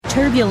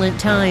Turbulent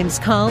times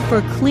call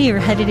for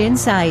clear-headed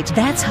insight.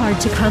 That's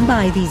hard to come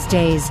by these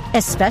days,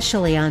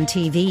 especially on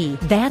TV.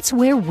 That's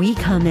where we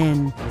come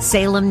in.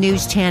 Salem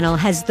News Channel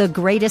has the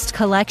greatest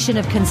collection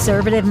of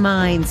conservative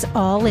minds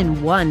all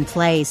in one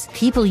place.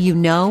 People you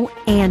know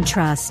and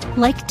trust,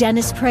 like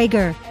Dennis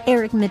Prager,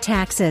 Eric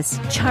Metaxas,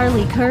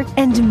 Charlie Kirk,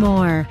 and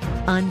more.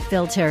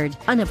 Unfiltered,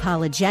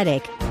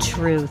 unapologetic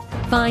truth.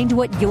 Find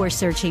what you're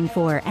searching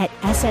for at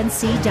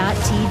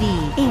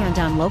snc.tv and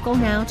on Local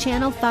Now,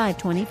 Channel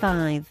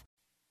 525.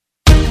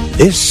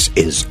 This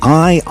is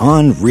Eye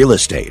on Real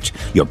Estate,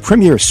 your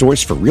premier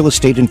source for real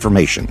estate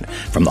information.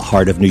 From the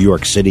heart of New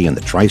York City and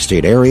the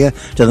tri-state area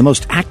to the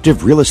most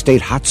active real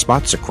estate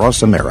hotspots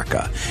across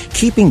America,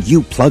 keeping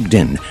you plugged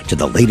in to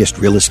the latest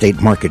real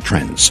estate market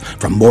trends,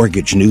 from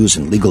mortgage news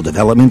and legal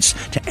developments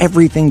to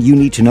everything you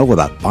need to know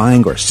about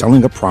buying or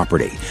selling a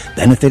property,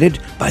 benefited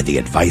by the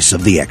advice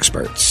of the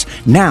experts.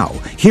 Now,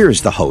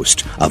 here's the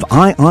host of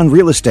Eye on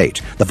Real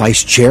Estate, the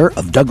vice chair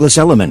of Douglas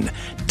Elliman,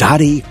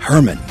 Dottie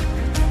Herman.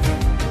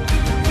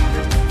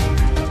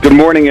 Good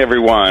morning,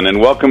 everyone, and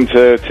welcome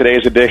to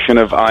today's edition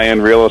of Eye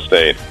on Real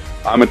Estate.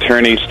 I'm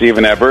attorney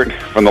Stephen Ebert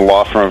from the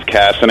law firm of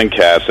Casson &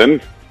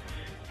 Casson,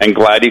 and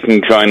glad you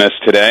can join us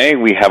today.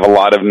 We have a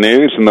lot of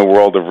news in the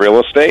world of real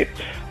estate,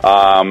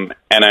 and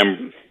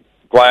I'm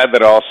glad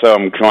that also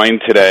I'm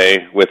joined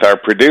today with our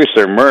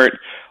producer, Mert,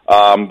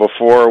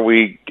 before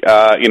we,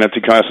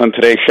 to join us on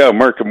today's show.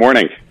 Mert, good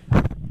morning.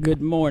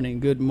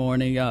 Good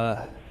morning.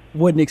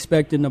 Wasn't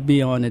expecting to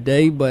be on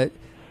today, but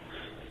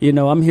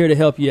I'm here to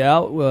help you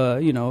out.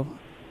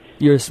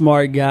 You're a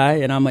smart guy,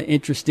 and I'm an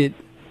interested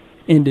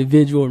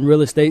individual in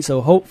real estate,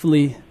 so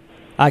hopefully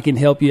I can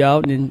help you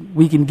out, and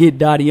we can get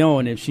Dottie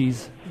on if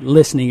she's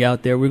listening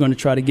out there. We're going to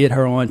try to get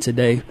her on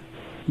today.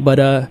 But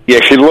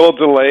yeah, she's a little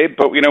delayed,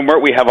 but,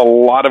 Mert, we have a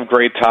lot of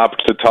great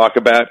topics to talk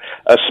about,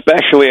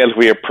 especially as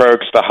we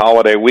approach the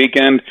holiday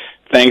weekend.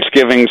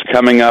 Thanksgiving's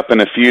coming up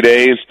in a few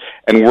days,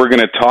 and we're going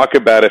to talk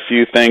about a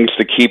few things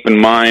to keep in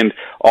mind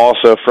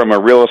also from a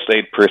real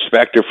estate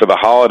perspective for the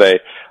holiday.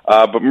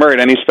 But, Mert,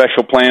 any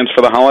special plans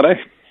for the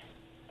holiday?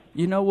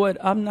 You know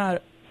what? I'm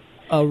not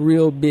a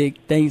real big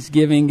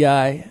Thanksgiving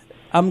guy.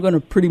 I'm going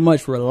to pretty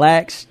much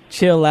relax,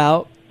 chill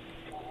out.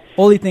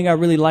 Only thing I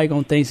really like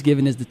on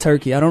Thanksgiving is the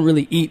turkey. I don't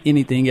really eat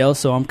anything else,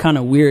 so I'm kind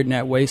of weird in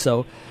that way.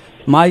 So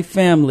my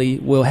family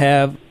will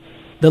have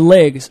the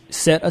legs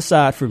set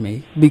aside for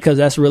me because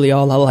that's really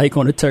all I like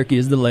on a turkey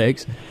is the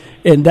legs.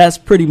 And that's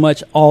pretty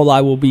much all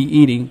I will be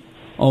eating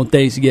on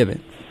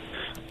Thanksgiving.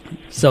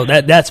 So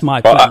that's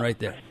my plan right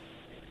there.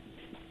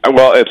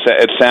 Well, it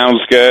sounds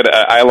good.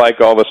 I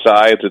like all the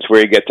sides. It's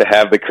where you get to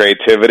have the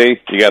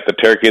creativity. You got the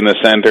turkey in the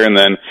center and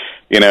then,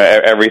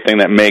 everything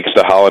that makes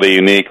the holiday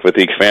unique with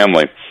each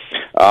family.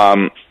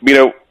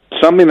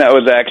 Something that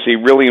was actually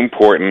really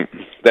important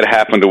that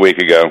happened a week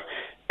ago,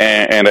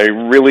 and I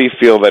really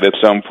feel that it's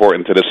so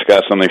important to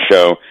discuss on the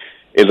show,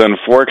 is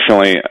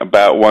unfortunately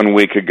about 1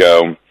 week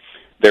ago,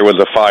 there was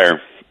a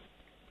fire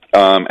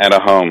at a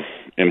home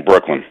in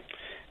Brooklyn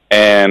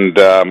and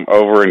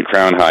over in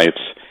Crown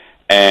Heights.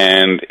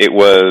 And it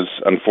was,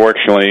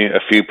 unfortunately, a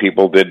few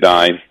people did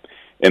die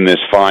in this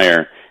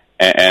fire,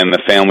 and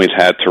the families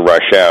had to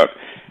rush out.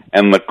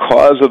 And the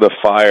cause of the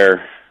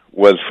fire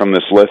was from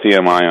this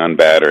lithium-ion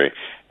battery.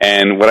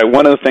 And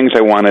one of the things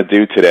I want to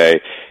do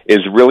today is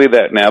really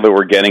that now that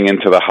we're getting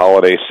into the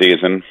holiday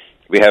season,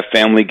 we have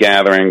family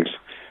gatherings,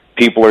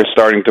 people are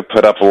starting to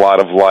put up a lot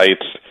of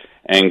lights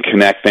and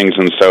connect things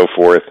and so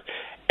forth,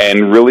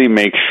 and really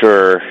make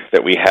sure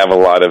that we have a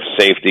lot of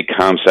safety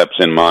concepts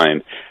in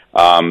mind.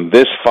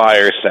 This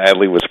fire,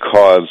 sadly, was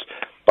caused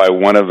by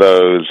one of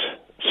those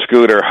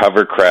scooter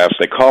hovercrafts.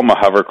 They call them a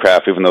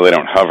hovercraft even though they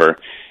don't hover.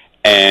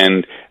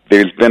 And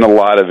there's been a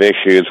lot of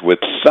issues with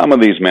some of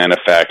these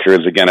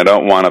manufacturers. Again, I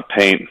don't want to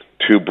paint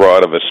too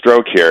broad of a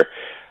stroke here,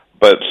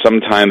 but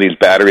sometimes these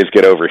batteries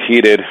get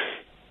overheated,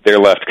 they're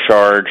left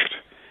charged,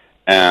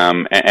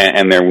 and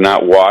they're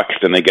not watched,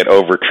 and they get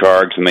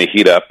overcharged, and they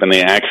heat up, and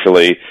they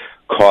actually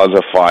cause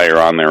a fire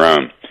on their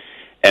own.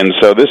 And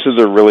so this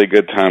is a really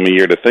good time of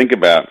year to think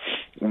about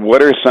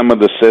what are some of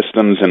the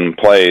systems in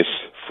place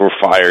for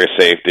fire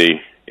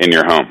safety in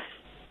your home.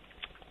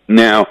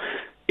 Now,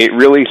 it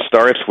really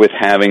starts with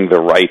having the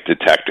right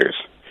detectors.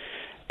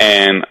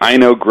 And I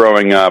know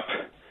growing up,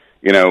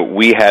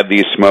 we had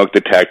these smoke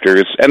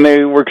detectors, and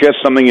they were just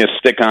something you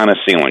stick on a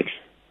ceiling.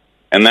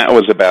 And that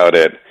was about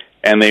it.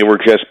 And they were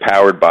just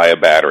powered by a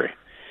battery.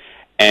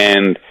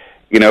 And,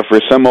 for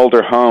some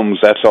older homes,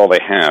 that's all they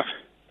have.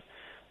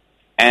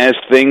 As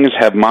things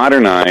have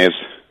modernized,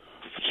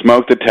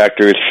 smoke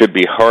detectors should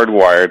be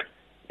hardwired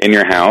in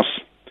your house,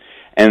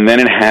 and then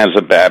it has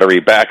a battery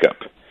backup.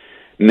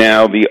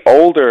 Now, the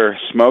older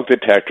smoke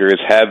detectors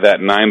had that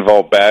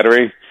 9-volt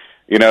battery.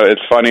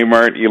 It's funny,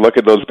 Mert, you look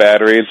at those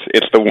batteries,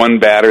 it's the one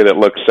battery that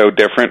looks so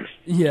different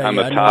on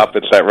the top.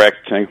 It's that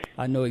rectangle.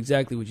 I know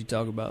exactly what you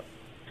talk about.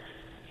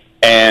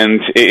 And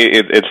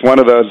it's one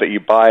of those that you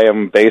buy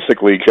them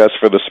basically just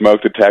for the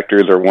smoke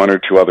detectors or one or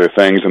two other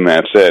things, and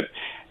that's it.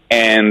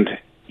 And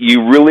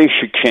you really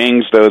should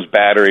change those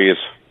batteries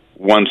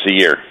once a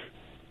year.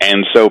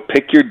 And so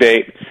pick your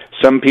date.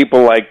 Some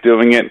people like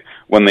doing it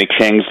when they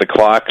change the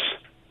clocks.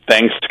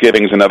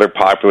 Thanksgiving's another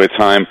popular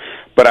time.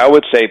 But I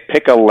would say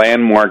pick a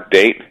landmark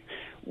date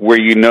where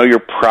you know you're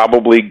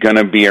probably going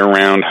to be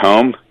around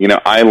home. You know,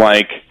 I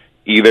like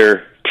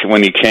either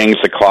when you change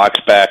the clocks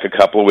back a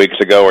couple of weeks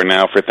ago or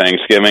now for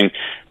Thanksgiving,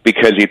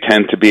 because you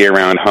tend to be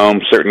around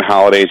home. Certain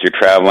holidays you're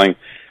traveling,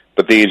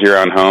 but these you're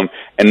on home.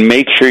 And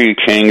make sure you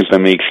change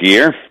them each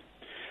year.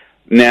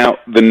 Now,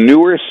 the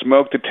newer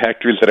smoke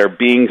detectors that are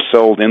being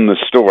sold in the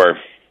store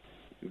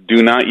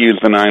do not use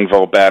the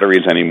 9-volt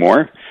batteries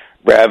anymore.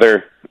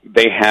 Rather,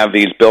 they have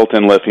these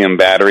built-in lithium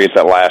batteries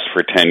that last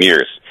for 10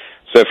 years.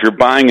 So if you're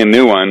buying a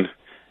new one,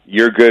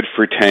 you're good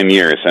for 10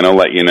 years, and I'll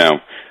let you know.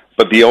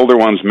 But the older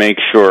ones, make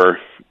sure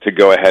to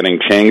go ahead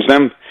and change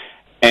them.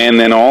 And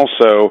then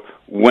also,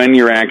 when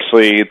you're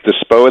actually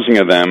disposing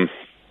of them,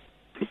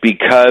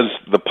 because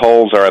the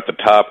poles are at the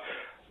top,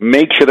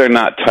 make sure they're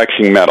not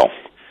touching metal.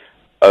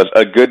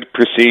 A good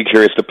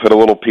procedure is to put a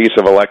little piece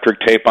of electric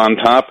tape on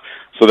top,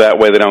 so that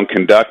way they don't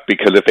conduct,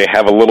 because if they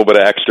have a little bit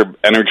of extra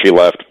energy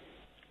left,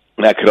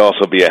 that could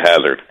also be a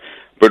hazard.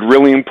 But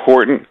really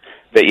important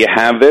that you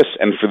have this,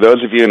 and for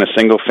those of you in a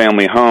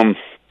single-family home,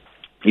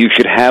 you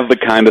should have the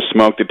kind of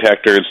smoke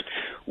detectors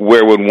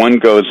where when one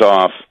goes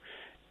off,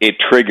 it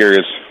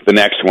triggers the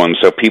next one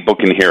so people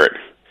can hear it.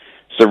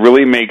 So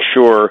really make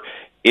sure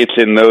it's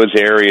in those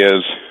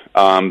areas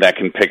that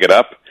can pick it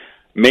up.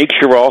 Make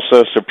sure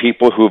also so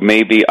people who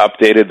maybe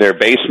updated their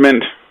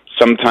basement,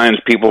 sometimes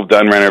people have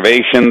done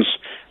renovations,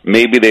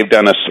 maybe they've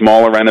done a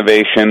smaller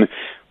renovation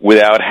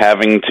without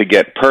having to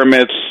get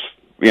permits,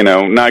 you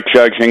know, not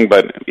judging,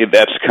 but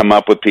that's come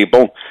up with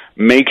people.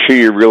 Make sure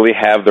you really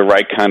have the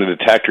right kind of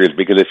detectors,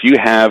 because if you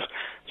have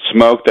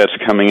smoke that's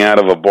coming out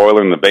of a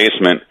boiler in the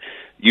basement,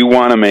 you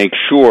want to make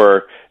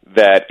sure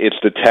that it's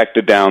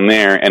detected down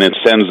there and it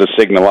sends a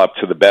signal up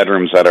to the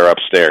bedrooms that are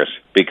upstairs,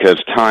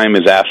 because time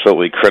is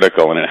absolutely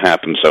critical and it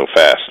happens so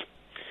fast.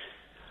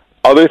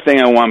 Other thing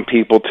I want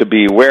people to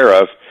be aware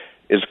of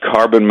is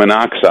carbon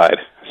monoxide,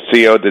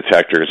 CO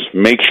detectors.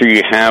 Make sure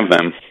you have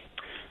them.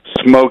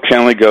 Smoke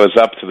generally goes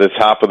up to the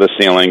top of the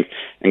ceiling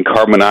and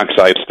carbon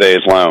monoxide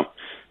stays low.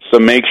 So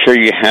make sure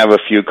you have a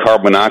few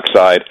carbon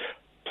monoxide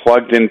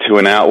plugged into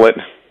an outlet.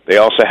 They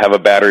also have a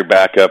battery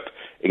backup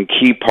in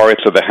key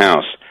parts of the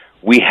house.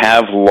 We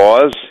have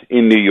laws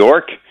in New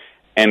York,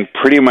 and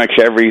pretty much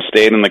every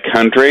state in the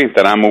country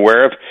that I'm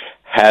aware of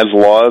has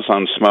laws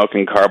on smoke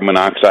and carbon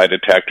monoxide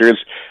detectors.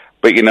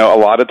 But, you know, a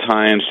lot of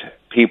times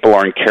people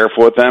aren't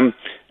careful with them.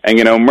 And,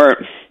 you know,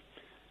 Mert,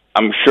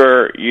 I'm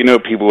sure you know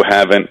people who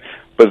haven't,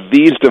 but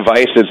these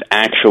devices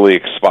actually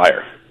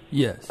expire.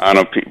 Yes. I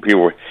don't know,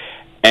 people.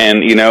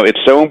 And, you know, it's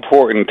so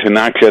important to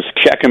not just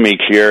check them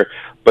each year,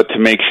 but to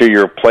make sure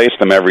you replace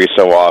them every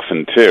so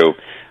often, too.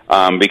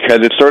 Because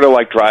it's sort of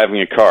like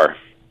driving a car.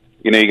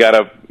 You know, you got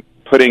to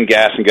put in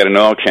gas and get an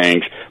oil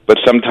change, but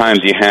sometimes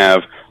you have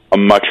a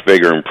much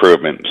bigger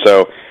improvement.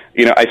 So,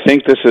 you know, I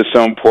think this is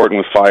so important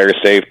with fire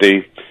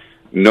safety,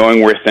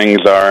 knowing where things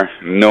are,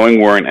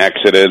 knowing where an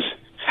exit is,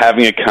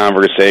 having a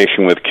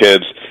conversation with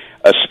kids,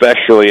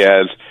 especially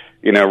as,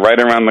 you know, right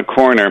around the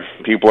corner,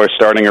 people are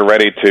starting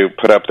already to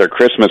put up their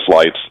Christmas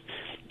lights.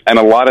 And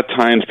a lot of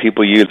times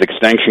people use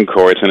extension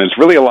cords, and there's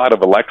really a lot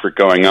of electric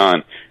going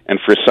on. And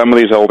for some of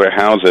these older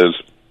houses,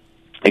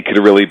 it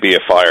could really be a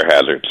fire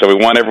hazard. So we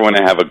want everyone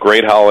to have a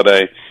great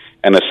holiday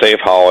and a safe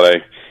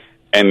holiday,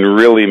 and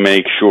really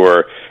make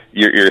sure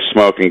your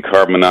smoke and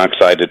carbon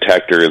monoxide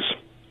detectors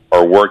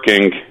are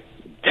working,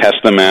 test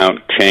them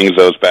out, change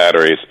those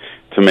batteries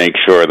to make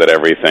sure that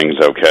everything's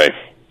okay.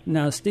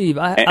 Now, Steve,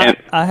 I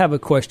have a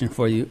question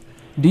for you.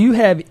 Do you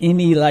have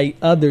any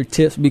other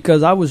tips?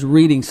 Because I was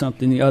reading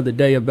something the other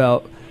day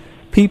about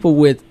people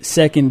with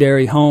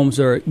secondary homes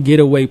or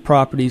getaway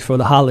properties for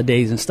the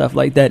holidays and stuff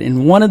like that.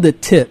 And one of the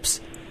tips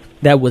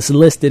that was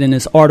listed in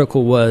this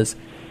article was,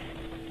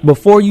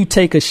 before you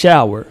take a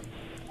shower,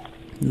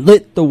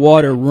 let the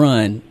water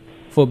run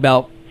for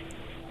about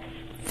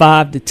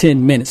 5 to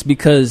 10 minutes,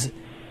 because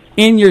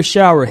in your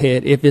shower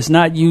head, if it's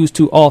not used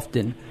too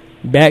often,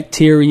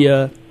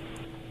 bacteria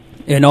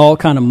and all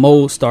kind of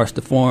mold starts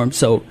to form.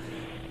 So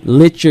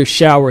let your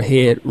shower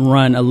head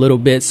run a little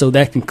bit so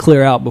that can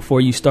clear out before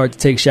you start to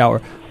take a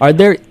shower. Are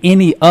there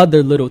any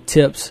other little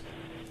tips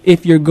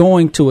if you're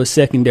going to a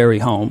secondary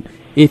home,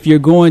 if you're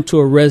going to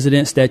a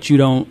residence that you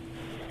don't,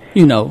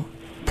 you know,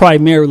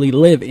 primarily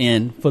live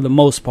in for the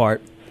most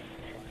part,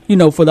 you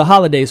know, for the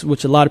holidays,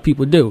 which a lot of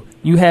people do?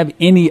 You have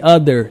any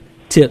other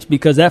tips?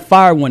 Because that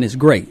fire one is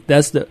great.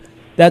 That's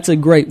a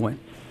great one.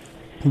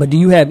 But do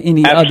you have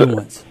any other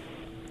ones?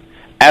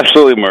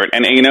 Absolutely, Mert.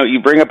 And, you know,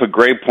 you bring up a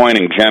great point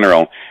in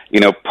general. You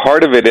know,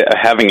 part of it,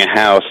 having a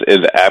house, is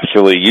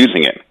actually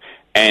using it.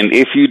 And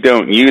if you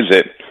don't use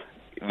it,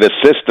 the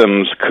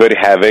systems could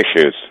have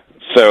issues.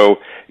 So,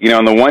 you know,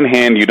 on the one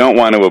hand, you don't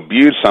want to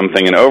abuse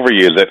something and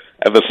overuse it.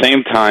 At the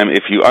same time,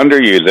 if you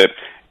underuse it,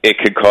 it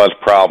could cause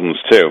problems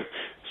too.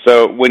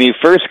 So when you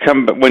first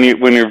when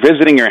you're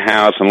visiting your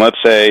house, and let's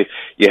say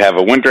you have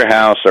a winter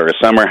house or a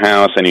summer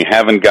house and you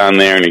haven't gone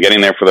there and you're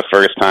getting there for the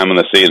first time in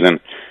the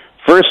season,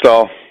 First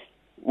off,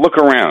 look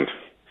around,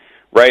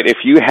 right? If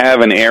you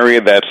have an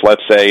area that's,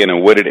 let's say, in a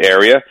wooded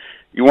area,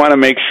 you want to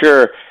make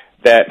sure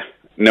that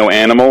no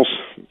animals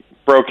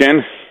broke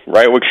in,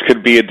 right, which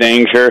could be a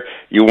danger.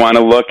 You want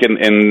to look,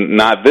 in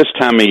not this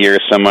time of year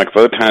so much,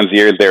 but other times of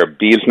year, there a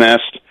bee's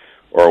nest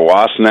or a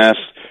wasp nest,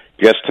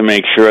 just to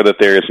make sure that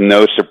there is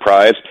no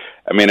surprise.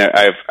 I mean,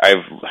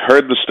 I've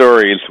heard the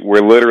stories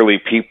where literally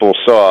people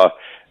saw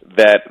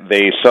that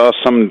they saw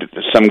some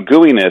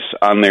gooiness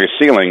on their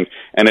ceiling,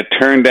 and it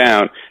turned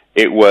out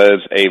it was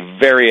a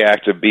very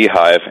active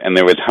beehive, and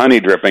there was honey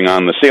dripping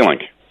on the ceiling.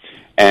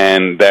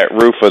 And that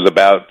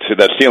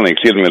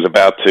ceiling was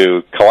about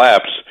to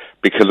collapse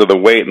because of the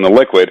weight in the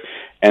liquid,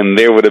 and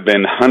there would have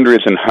been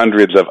hundreds and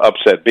hundreds of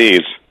upset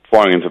bees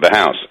flying into the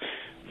house.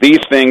 These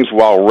things,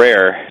 while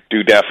rare,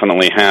 do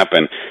definitely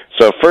happen.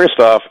 So first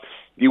off,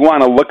 you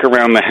want to look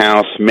around the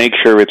house, make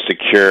sure it's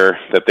secure,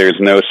 that there's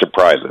no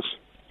surprises.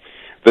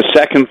 The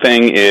second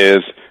thing is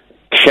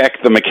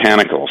check the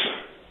mechanicals,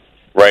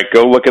 right?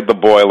 Go look at the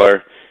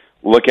boiler,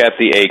 look at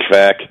the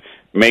HVAC,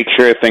 make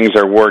sure things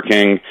are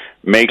working,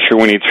 make sure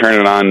when you turn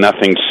it on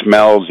nothing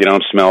smells, you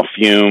don't smell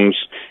fumes.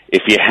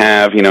 If you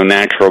have,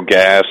 natural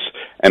gas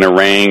and a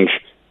range,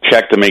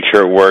 check to make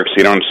sure it works.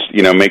 You don't,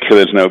 make sure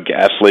there's no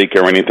gas leak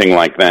or anything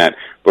like that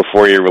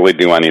before you really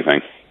do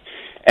anything.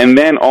 And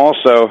then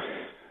also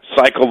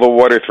cycle the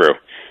water through.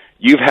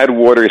 You've had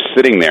water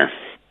sitting there.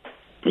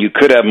 You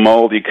could have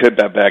mold, you could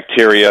have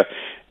bacteria,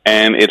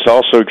 and it's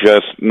also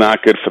just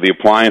not good for the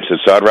appliances.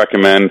 So I'd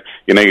recommend,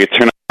 you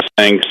turn on the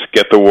sinks,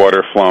 get the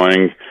water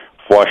flowing,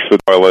 flush the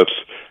toilets,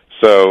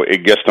 so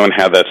it just don't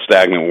have that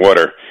stagnant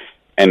water.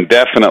 And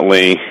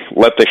definitely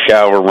let the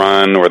shower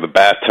run or the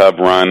bathtub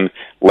run,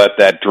 let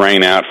that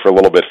drain out for a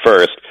little bit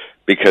first,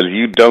 because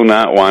you do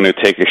not want to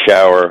take a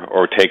shower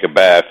or take a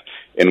bath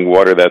in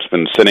water that's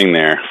been sitting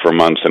there for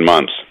months and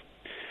months.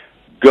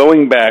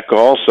 Going back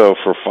also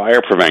for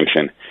fire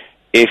prevention,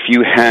 if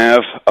you have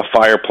a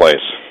fireplace,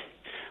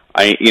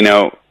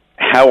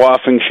 how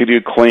often should you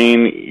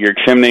clean your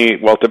chimney?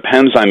 Well, it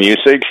depends on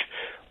usage,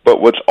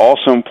 but what's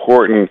also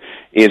important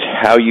is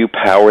how you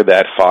power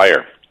that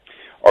fire.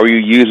 Are you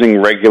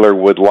using regular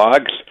wood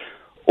logs,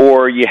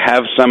 or you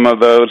have some of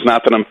those,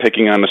 not that I'm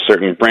picking on a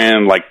certain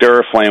brand like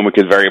Duraflame, which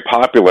is very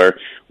popular,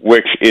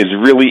 which is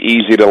really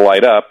easy to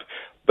light up,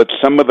 but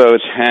some of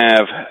those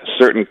have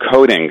certain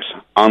coatings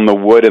on the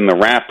wood and the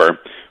wrapper,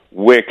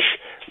 which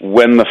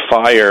when the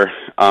fire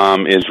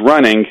is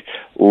running,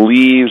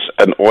 leaves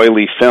an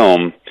oily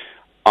film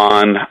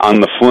on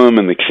the flume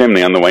in the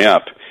chimney on the way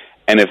up.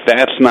 And if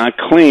that's not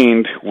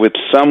cleaned with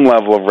some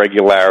level of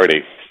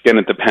regularity, again,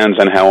 it depends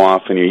on how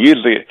often you use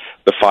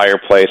the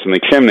fireplace and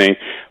the chimney,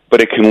 but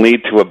it can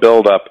lead to a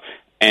buildup,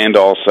 and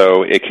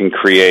also it can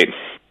create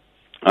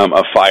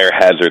a fire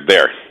hazard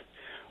there.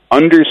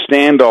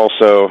 Understand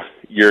also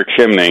your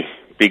chimney,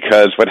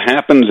 because what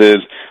happens is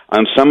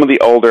on some of the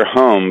older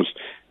homes,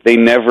 they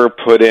never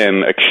put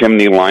in a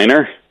chimney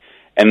liner,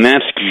 and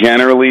that's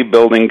generally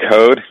building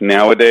code.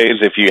 Nowadays,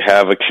 if you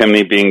have a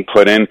chimney being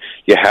put in,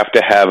 you have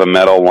to have a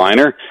metal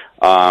liner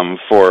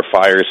for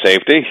fire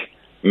safety.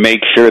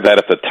 Make sure that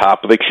at the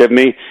top of the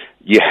chimney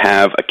you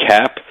have a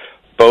cap,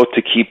 both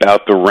to keep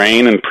out the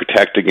rain and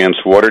protect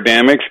against water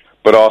damage,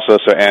 but also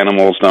so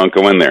animals don't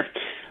go in there.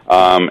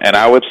 And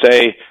I would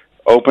say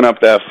open up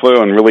that flue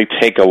and really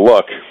take a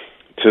look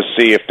to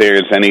see if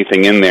there's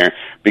anything in there,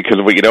 because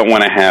what you don't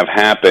want to have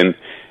happen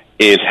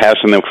is have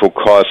something that will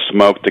cause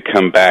smoke to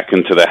come back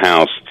into the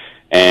house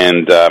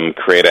and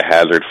create a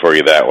hazard for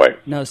you that way.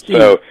 Now,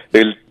 Steve,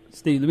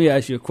 Steve, let me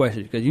ask you a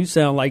question, because you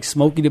sound like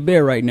Smokey the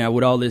Bear right now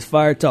with all this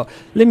fire talk.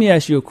 Let me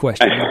ask you a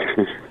question.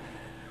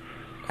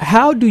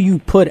 How do you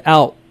put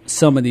out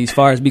some of these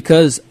fires?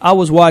 Because I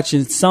was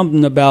watching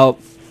something about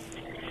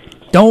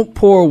don't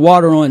pour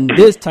water on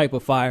this type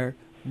of fire,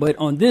 but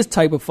on this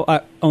type of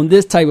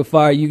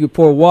fire you can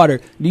pour water.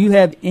 Do you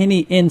have any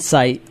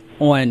insight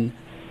on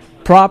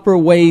proper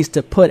ways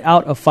to put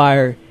out a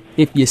fire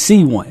if you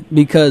see one?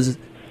 Because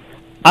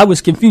I was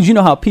confused. You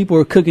know how people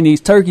are cooking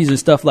these turkeys and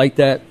stuff like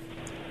that,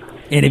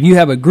 and if you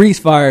have a grease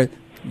fire,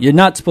 you're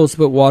not supposed to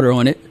put water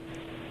on it.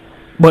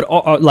 But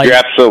you're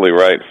absolutely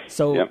right.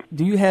 So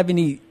Do you have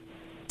any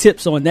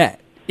tips on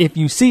that? If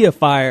you see a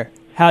fire,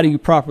 how do you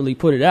properly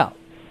put it out?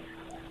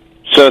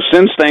 So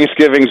since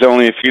Thanksgiving's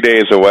only a few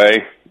days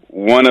away,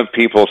 one of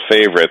people's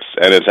favorites,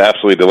 and it's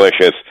absolutely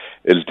delicious,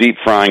 is deep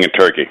frying a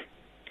turkey.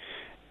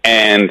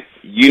 And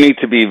you need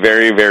to be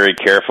very, very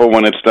careful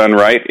when it's done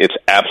right. It's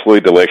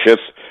absolutely delicious.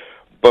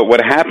 But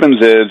what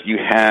happens is you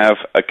have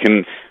a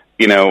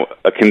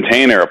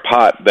container, a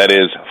pot that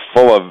is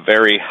full of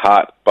very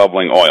hot,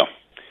 bubbling oil,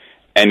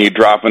 and you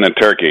drop in a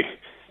turkey.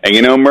 And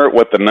you know, Mert,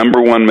 what the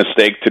number one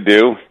mistake to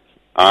do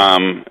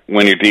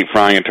when you're deep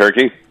frying a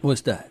turkey?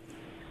 What's that?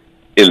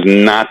 Is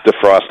not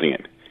defrosting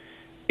it.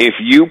 If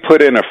you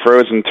put in a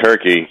frozen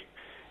turkey,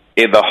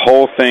 the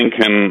whole thing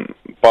can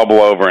bubble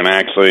over and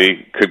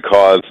actually could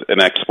cause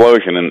an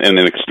explosion in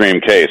an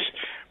extreme case,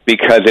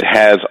 because it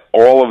has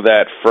all of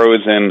that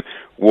frozen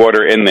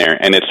water in there,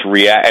 and it's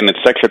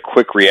such a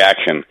quick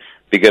reaction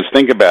Because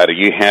think about it,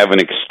 you have an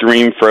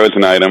extreme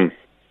frozen item,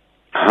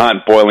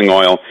 hot boiling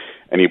oil,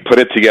 and you put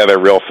it together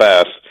real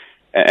fast,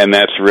 and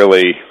that's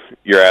really,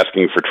 you're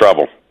asking for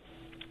trouble.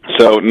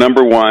 So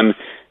number one,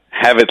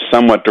 have it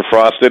somewhat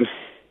defrosted.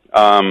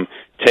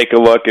 Take a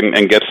look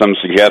and get some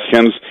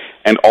suggestions.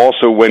 And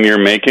also when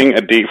you're making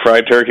a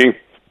deep-fried turkey,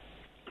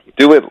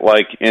 do it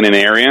like in an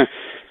area,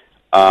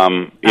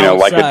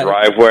 like a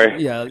driveway.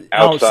 Yeah,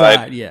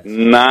 outside, yes.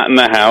 Not in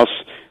the house,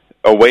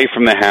 away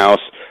from the house,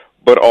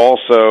 but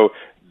also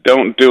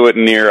don't do it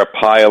near a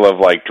pile of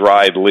like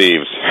dried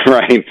leaves,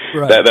 right?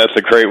 That's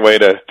a great way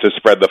to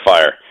spread the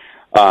fire.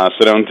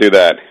 So don't do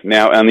that.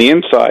 Now, on the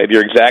inside,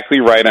 you're exactly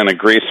right on a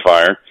grease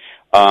fire.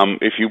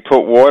 If you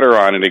put water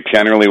on it, it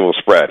generally will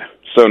spread.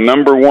 So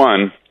number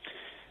one,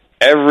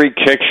 every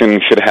kitchen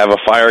should have a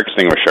fire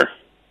extinguisher.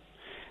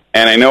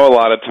 And I know a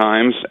lot of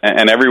times,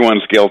 and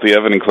everyone's guilty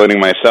of it, including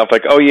myself,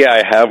 like, oh yeah,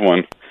 I have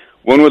one.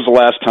 When was the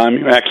last time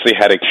you actually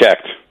had it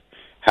checked?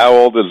 How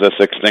old is this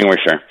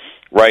extinguisher?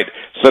 Right?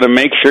 So to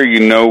make sure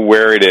you know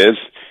where it is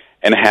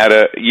and how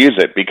to use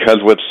it, because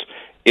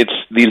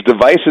these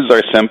devices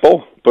are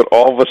simple, but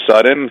all of a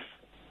sudden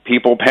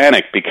people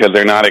panic because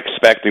they're not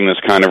expecting this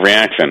kind of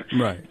reaction.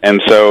 Right.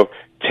 And so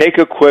take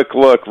a quick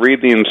look,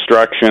 read the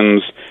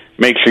instructions,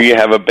 make sure you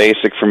have a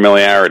basic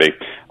familiarity.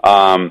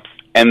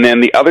 And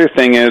then the other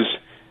thing is,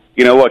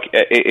 look,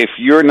 if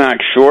you're not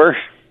sure,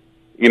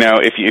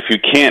 if you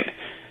can't,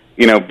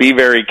 be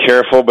very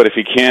careful, but if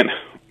you can't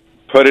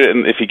put it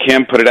in, if you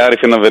can't put it out, if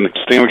you have an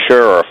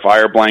extinguisher or a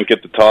fire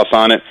blanket to toss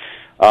on it,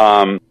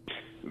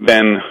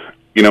 then,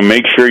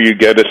 make sure you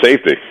get a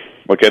safety.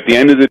 Look, at the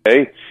end of the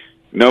day,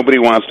 nobody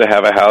wants to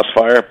have a house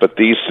fire, but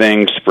these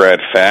things spread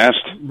fast.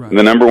 Right.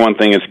 The number one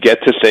thing is get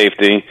to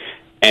safety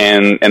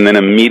and then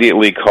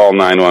immediately call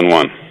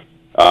 911.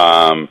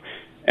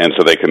 And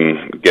so they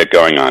can get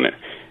going on it.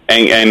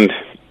 And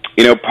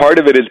part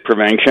of it is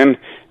prevention,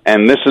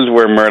 and this is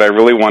where, Mert, I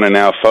really want to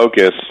now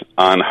focus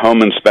on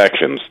home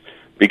inspections,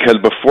 because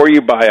before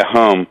you buy a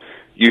home,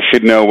 you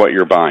should know what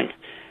you're buying.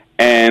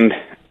 And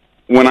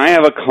when I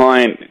have a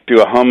client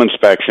do a home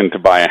inspection to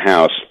buy a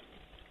house,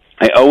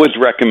 I always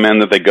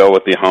recommend that they go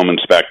with the home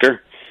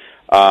inspector,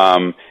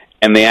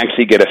 and they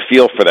actually get a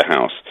feel for the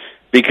house,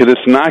 because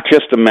it's not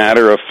just a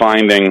matter of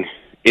finding,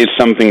 is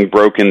something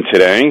broken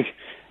today,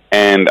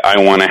 and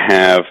I want to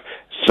have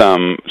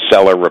some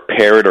seller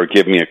repair it or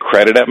give me a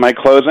credit at my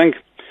closing,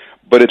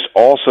 but it's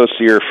also so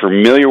you're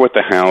familiar with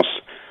the house,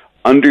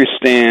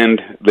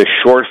 understand the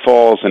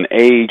shortfalls and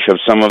age of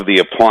some of the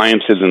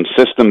appliances and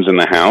systems in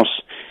the house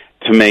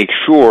to make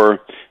sure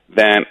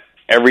that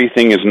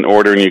everything is in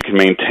order and you can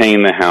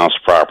maintain the house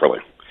properly.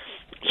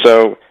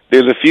 So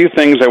there's a few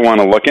things I want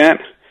to look at.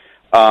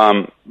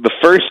 The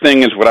first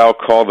thing is what I'll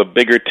call the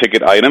bigger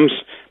ticket items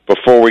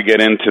before we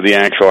get into the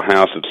actual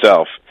house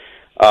itself.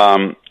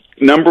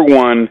 Number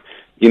one,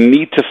 you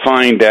need to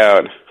find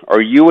out,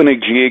 are you in a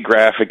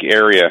geographic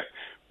area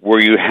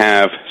where you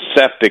have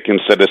septic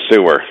instead of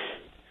sewer,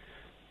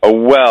 a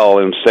well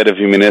instead of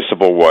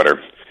municipal water,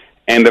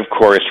 and, of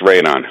course,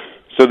 radon?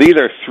 So these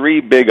are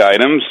three big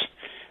items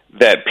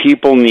that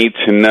people need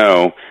to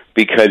know,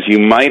 because you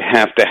might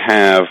have to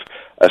have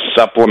a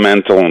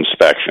supplemental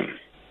inspection,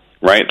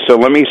 right? So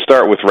let me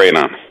start with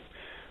radon.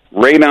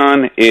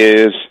 Radon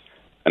is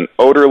an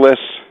odorless,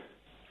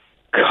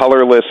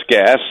 colorless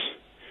gas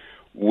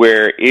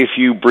where if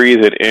you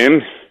breathe it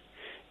in,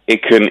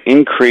 it can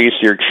increase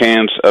your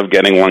chance of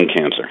getting lung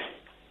cancer.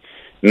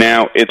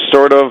 Now, it's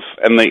sort of,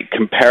 and the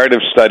comparative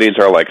studies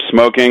are like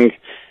smoking.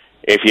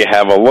 If you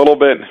have a little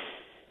bit,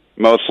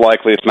 most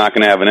likely it's not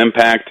going to have an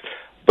impact.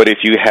 But if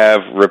you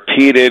have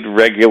repeated,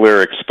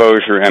 regular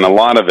exposure and a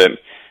lot of it,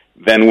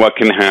 then what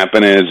can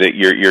happen is that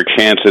your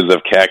chances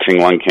of catching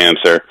lung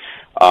cancer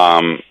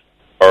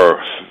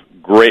are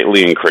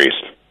greatly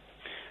increased.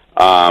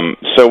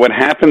 So what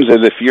happens is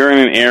if you're in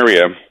an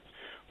area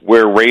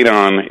where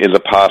radon is a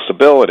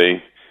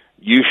possibility,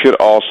 you should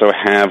also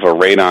have a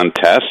radon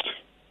test.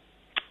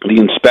 The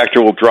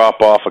inspector will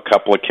drop off a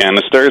couple of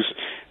canisters.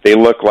 They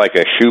look like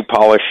a shoe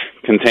polish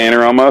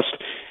container almost.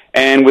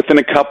 And within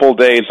a couple of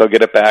days, they'll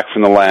get it back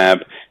from the lab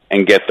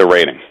and get the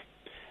rating.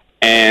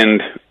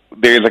 And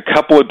there's a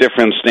couple of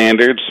different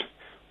standards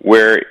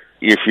where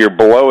if you're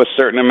below a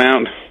certain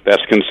amount,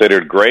 that's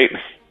considered great.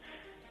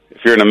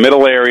 If you're in a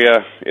middle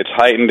area, it's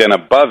heightened, and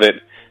above it,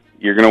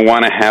 you're going to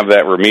want to have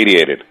that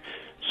remediated.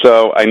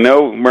 So I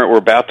know we're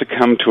about to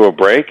come to a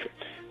break.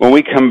 When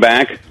we come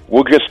back,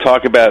 we'll just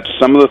talk about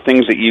some of the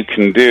things that you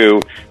can do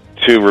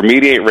to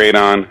remediate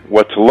radon,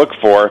 what to look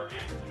for,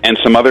 and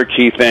some other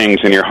key things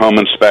in your home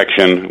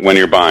inspection when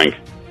you're buying.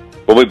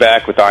 We'll be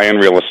back with Eye on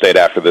Real Estate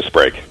after this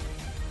break.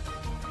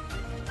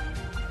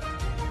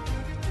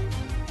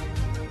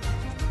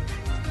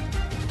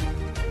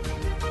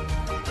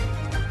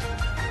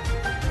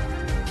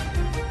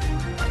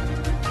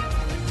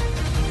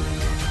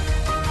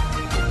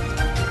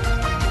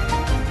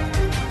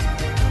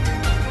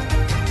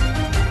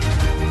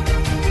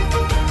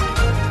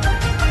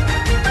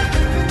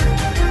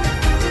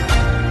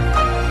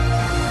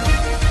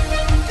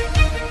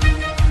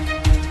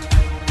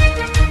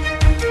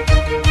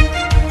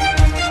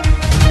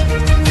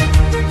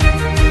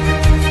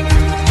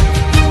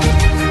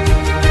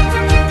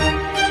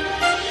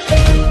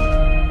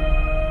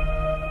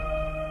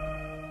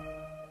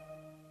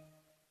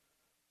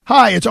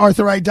 Hi, it's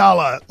Arthur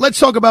Aidala. Let's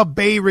talk about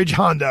Bay Ridge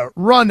Honda,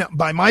 run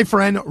by my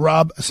friend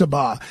Rob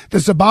Sabah. The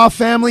Sabah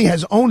family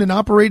has owned and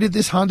operated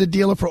this Honda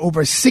dealer for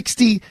over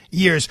 60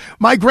 years.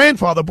 My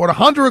grandfather bought a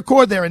Honda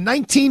Accord there in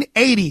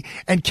 1980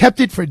 and kept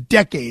it for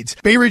decades.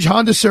 Bay Ridge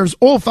Honda serves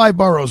all 5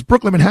 boroughs,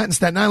 Brooklyn, Manhattan,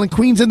 Staten Island,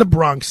 Queens, and the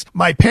Bronx.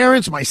 My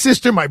parents, my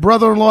sister, my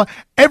brother-in-law,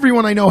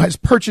 everyone I know has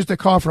purchased a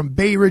car from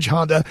Bay Ridge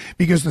Honda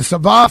because the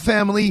Sabah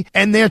family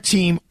and their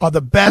team are the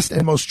best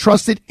and most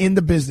trusted in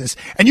the business.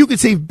 And you can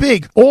save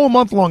big all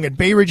month long at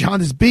Bay Ridge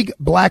Honda's big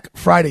Black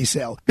Friday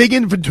sale. Big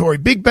inventory,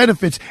 big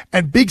benefits,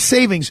 and big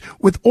savings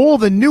with all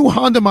the new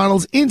Honda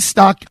models in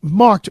stock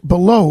marked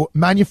below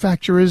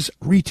manufacturer's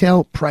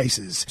retail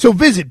prices. So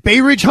visit Bay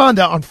Ridge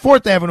Honda on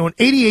 4th Avenue and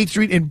 88th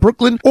Street in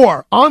Brooklyn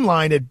or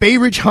online at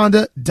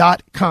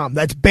BayRidgeHonda.com.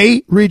 That's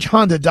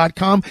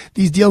BayRidgeHonda.com.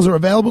 These deals are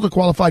available to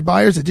qualified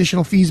buyers.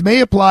 Additional fees may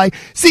apply.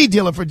 See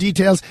dealer for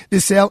details.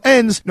 This sale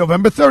ends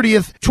November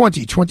 30th,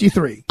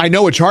 2023. I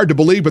know it's hard to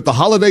believe, but the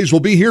holidays will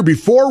be here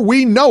before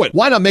we know it.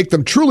 Why not make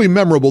them truly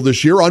memorable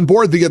this year on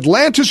board the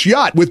Atlantis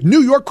yacht with New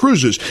York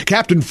Cruises?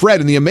 Captain Fred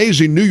and the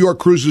amazing New York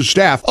Cruises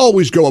staff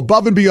always go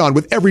above and beyond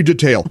with every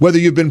detail. Whether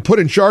you've been put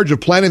in charge of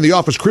planning the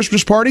office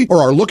Christmas party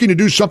or are looking to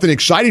do something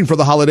exciting for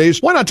the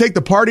holidays, why not take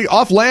the party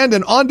off land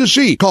and on to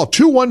sea? Call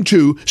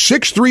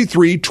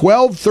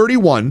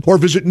 212-633-1231 or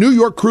visit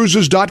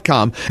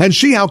NewYorkCruises.com and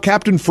see how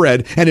Captain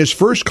Fred and his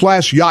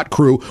first-class yacht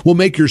crew will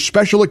make your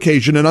special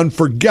occasion an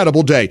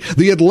unforgettable day.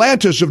 The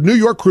Atlantis of New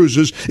York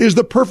Cruises is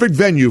the perfect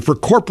venue for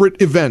corporate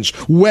events,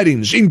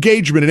 weddings,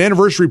 engagement and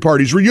anniversary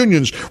parties,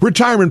 reunions,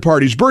 retirement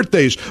parties,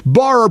 birthdays,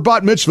 bar or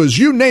bat mitzvahs,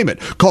 you name it.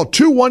 Call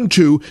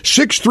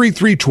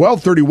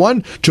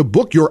 212-633-1231 to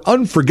book your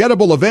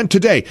unforgettable event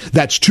today.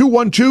 That's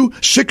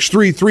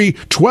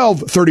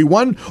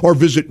 212-633-1231 or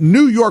visit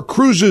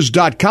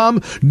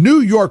NewYorkCruises.com,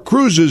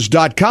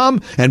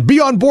 NewYorkCruises.com, and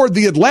be on board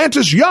the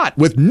Atlantis yacht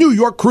with New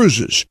York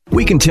Cruises.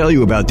 We can tell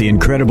you about the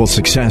incredible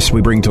success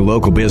we bring to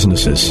local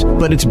businesses,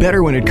 but it's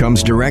better when it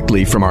comes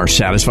directly from our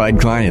satisfied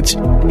clients.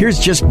 Here's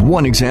just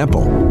one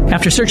example.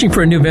 After searching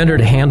for a new vendor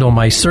to handle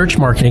my search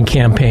marketing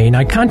campaign,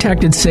 I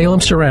contacted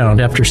Salem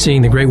Surround after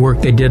seeing the great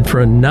work they did for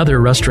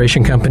another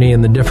restoration company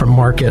in the different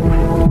market.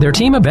 Their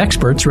team of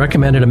experts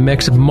recommended a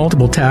mix of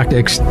multiple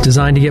tactics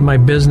designed to get my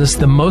business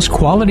the most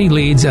quality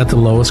leads at the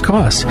lowest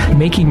cost,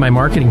 making my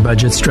marketing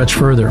budget stretch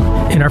further.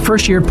 In our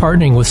first year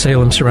partnering with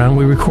Salem Surround,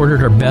 we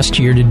recorded our best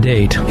year to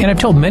date, and I've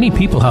told many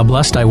people how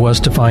blessed I was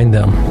to find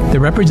them. The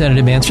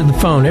representative answered the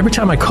phone every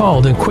time I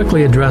called and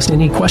quickly addressed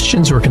any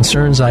questions or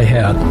concerns I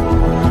had.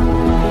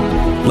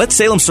 Let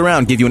Salem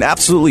Surround give you an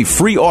absolutely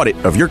free audit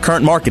of your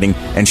current marketing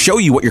and show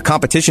you what your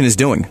competition is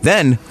doing.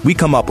 Then, we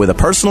come up with a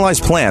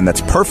personalized plan that's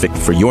perfect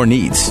for your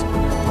needs.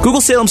 Google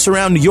Salem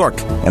Surround New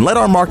York and let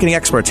our marketing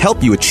experts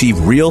help you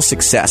achieve real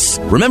success.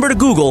 Remember to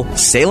Google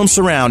Salem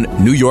Surround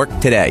New York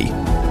today.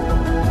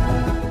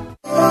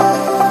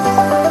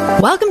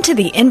 Welcome to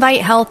the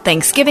Invite Health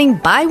Thanksgiving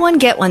Buy One,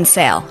 Get One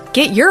sale.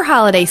 Get your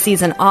holiday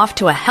season off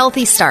to a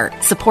healthy start.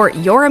 Support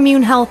your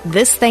immune health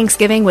this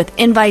Thanksgiving with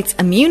Invite's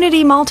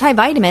Immunity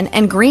Multivitamin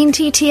and Green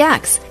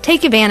TTX.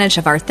 Take advantage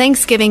of our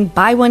Thanksgiving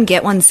Buy One,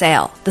 Get One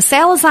sale. The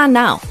sale is on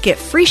now. Get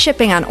free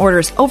shipping on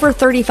orders over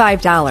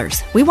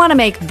 $35. We want to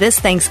make this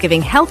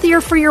Thanksgiving healthier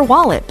for your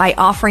wallet by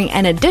offering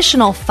an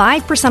additional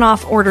 5%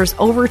 off orders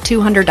over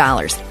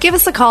 $200. Give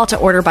us a call to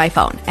order by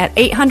phone at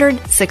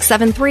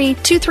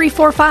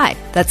 800-673-2345.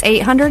 That's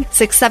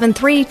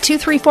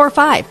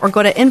 800-673-2345 or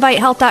go to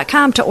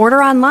invitehealth.com to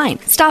order online.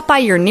 Stop by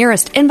your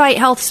nearest Invite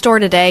Health store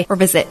today or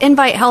visit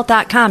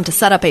invitehealth.com to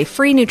set up a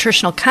free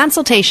nutritional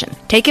consultation.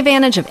 Take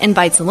advantage of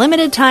Invite's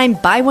limited time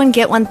Buy One,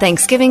 Get One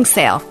Thanksgiving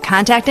sale.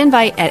 Contact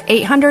Invite at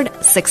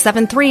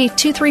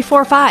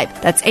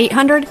 800-673-2345. That's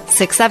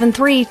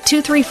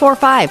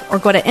 800-673-2345 or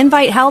go to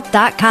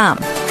invitehealth.com.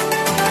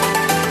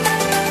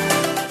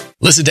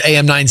 Listen to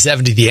AM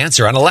 970 The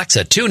Answer on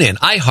Alexa, TuneIn,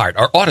 iHeart,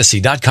 or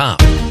Odyssey.com.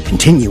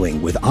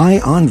 Continuing with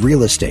Eye on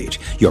Real Estate,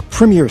 your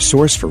premier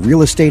source for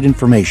real estate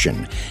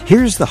information.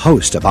 Here's the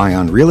host of Eye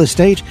on Real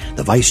Estate,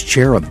 the Vice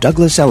Chair of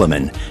Douglas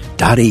Elliman,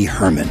 Dottie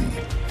Herman.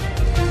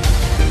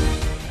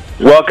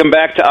 Welcome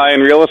back to Eye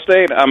on Real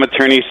Estate. I'm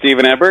attorney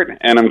Stephen Ebert,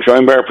 and I'm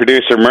joined by our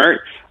producer,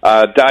 Mert.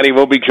 Dottie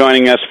will be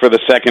joining us for the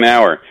second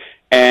hour.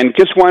 And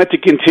just wanted to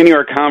continue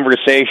our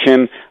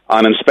conversation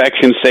on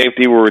inspection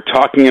safety, where we're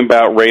talking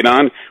about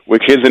radon,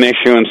 which is an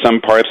issue in some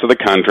parts of the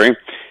country.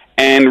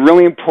 And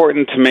really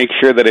important to make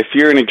sure that if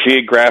you're in a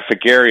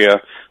geographic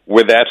area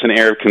where that's an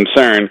area of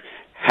concern,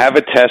 have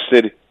it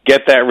tested,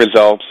 get that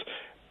results,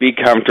 be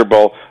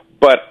comfortable.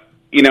 But,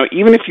 you know,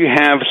 even if you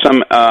have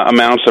some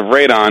amounts of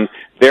radon,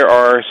 there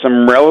are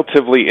some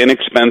relatively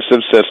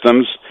inexpensive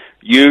systems.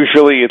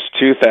 Usually it's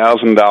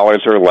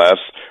 $2,000 or less,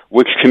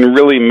 which can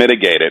really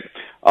mitigate it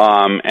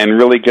and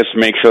really just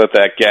make sure that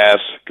that gas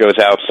goes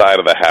outside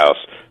of the house.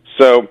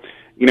 So,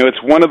 you know,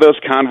 it's one of those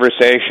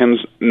conversations.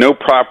 No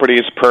property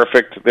is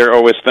perfect. There are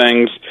always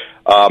things,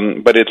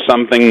 but it's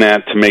something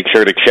that to make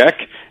sure to check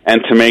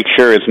and to make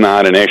sure it's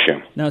not an issue.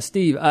 Now,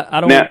 Steve,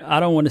 I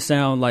don't want to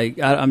sound like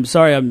I'm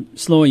sorry I'm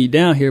slowing you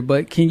down here,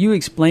 but can you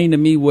explain to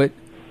me what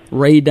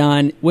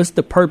radon? What's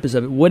the purpose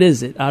of it? What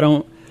is it?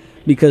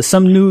 Because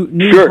some new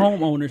Sure.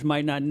 homeowners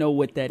might not know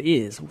what that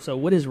is. So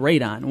what is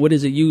radon? What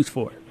is it used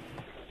for?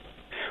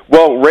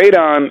 Well,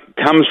 radon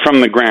comes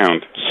from the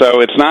ground,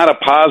 so it's not a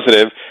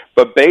positive,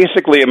 but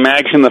basically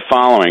imagine the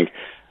following.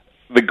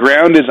 The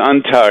ground is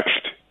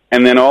untouched,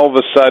 and then all of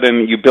a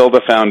sudden you build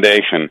a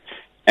foundation,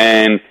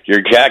 and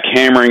you're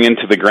jackhammering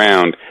into the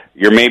ground.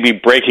 You're maybe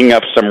breaking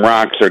up some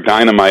rocks or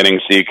dynamiting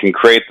so you can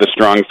create the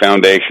strong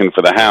foundation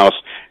for the house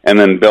and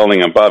then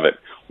building above it.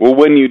 Well,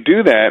 when you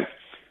do that,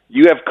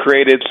 you have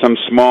created some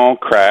small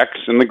cracks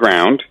in the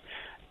ground,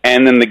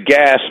 and then the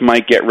gas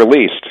might get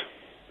released.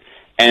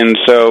 And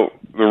so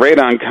the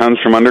radon comes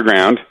from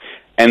underground,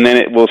 and then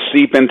it will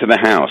seep into the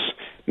house.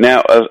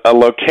 Now, a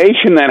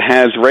location that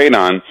has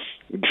radon,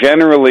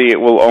 generally it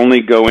will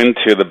only go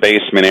into the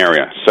basement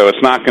area. So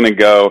it's not going to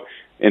go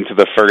into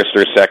the first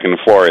or second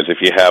floors if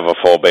you have a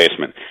full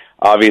basement.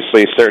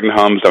 Obviously, certain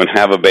homes don't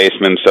have a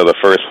basement, so the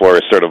first floor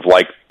is sort of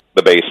like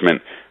the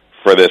basement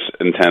for this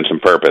intent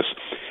and purpose.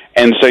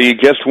 And so you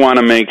just want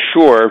to make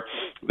sure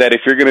that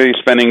if you're going to be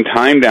spending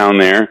time down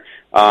there,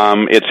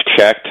 it's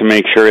checked to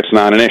make sure it's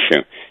not an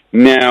issue.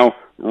 Now,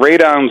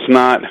 radon's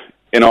not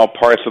in all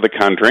parts of the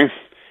country,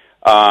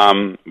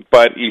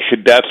 but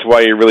that's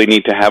why you really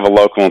need to have a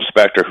local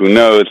inspector who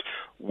knows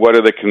what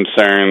are the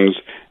concerns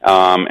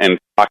and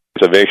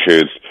pockets of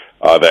issues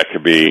that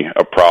could be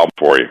a problem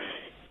for you.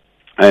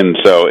 And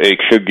so it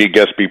should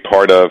just be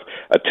part of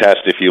a test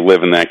if you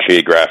live in that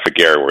geographic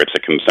area where it's a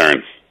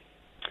concern.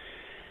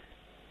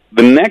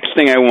 The next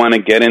thing I want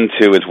to get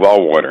into is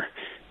well water.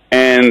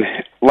 And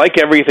like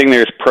everything,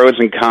 there's pros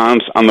and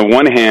cons. On the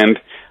one hand,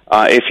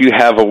 if you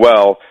have a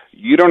well,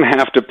 you don't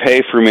have to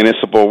pay for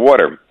municipal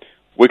water,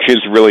 which is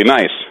really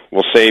nice.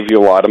 Will save you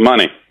a lot of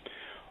money.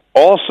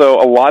 Also,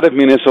 a lot of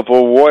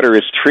municipal water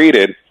is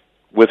treated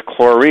with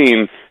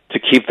chlorine to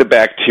keep the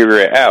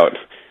bacteria out.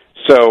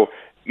 So,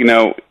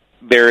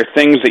 there are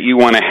things that you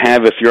want to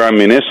have if you're on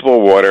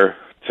municipal water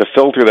to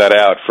filter that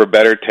out for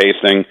better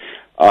tasting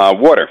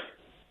water.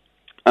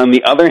 On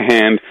the other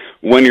hand,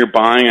 when you're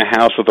buying a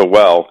house with a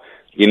well,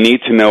 you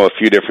need to know a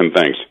few different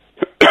things.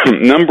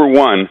 Number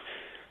one,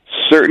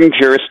 certain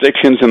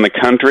jurisdictions in the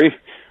country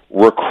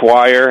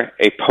require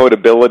a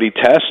potability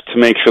test to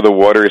make sure the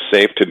water is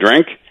safe to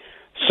drink.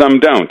 Some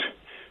don't.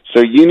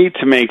 So you need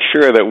to make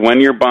sure that when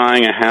you're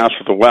buying a house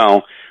with a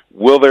well,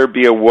 will there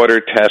be a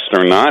water test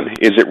or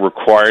not? Is it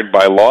required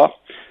by law?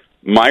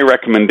 My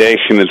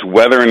recommendation is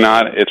whether or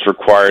not it's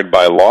required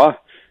by law,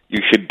 you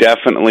should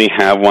definitely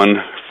have one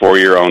for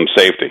your own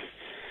safety.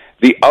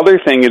 The other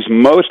thing is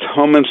most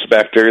home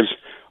inspectors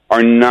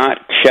are not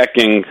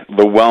checking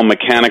the well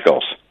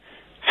mechanicals.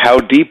 How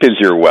deep is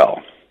your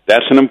well?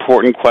 That's an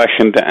important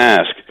question to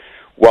ask.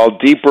 While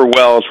deeper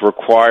wells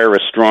require a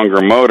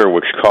stronger motor,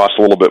 which costs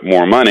a little bit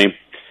more money,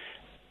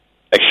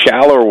 a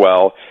shallower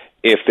well,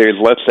 if there's,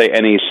 let's say,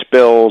 any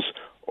spills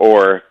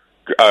or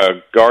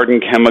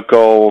garden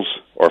chemicals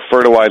or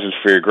fertilizers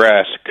for your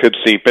grass, could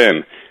seep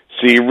in.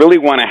 So you really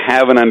want to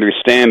have an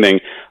understanding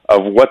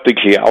of what the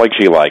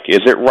geology like.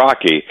 Is it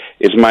rocky?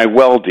 Is my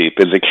well deep?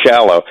 Is it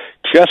shallow?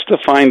 Just to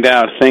find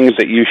out things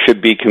that you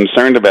should be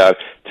concerned about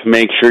to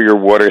make sure your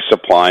water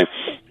supply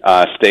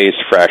stays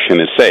fresh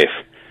and is safe.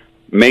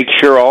 Make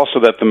sure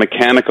also that the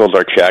mechanicals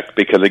are checked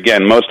because,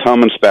 again, most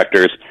home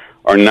inspectors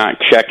are not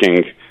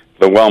checking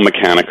the well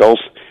mechanicals.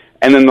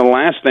 And then the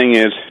last thing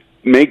is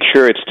make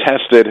sure it's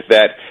tested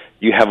that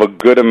you have a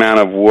good amount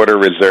of water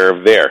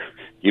reserve there.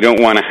 You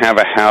don't want to have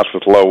a house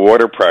with low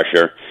water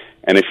pressure,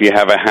 and if you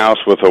have a house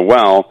with a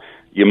well,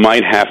 you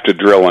might have to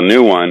drill a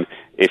new one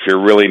if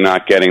you're really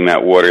not getting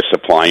that water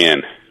supply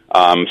in.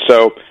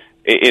 So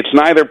it's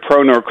neither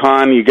pro nor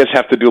con. You just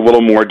have to do a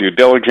little more due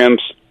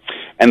diligence.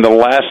 And the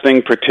last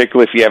thing,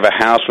 particularly if you have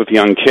a house with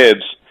young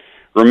kids,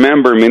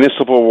 remember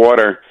municipal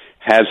water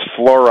has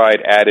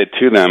fluoride added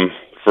to them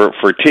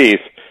for teeth.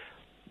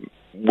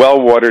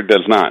 Well water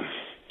does not.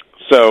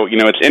 So,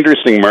 it's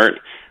interesting, Mert,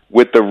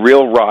 with the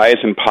real rise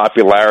in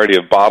popularity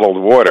of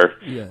bottled water,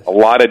 yes, a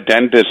lot of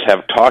dentists have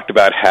talked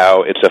about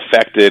how it's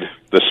affected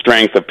the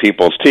strength of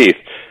people's teeth.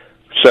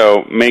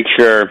 So make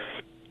sure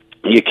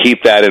you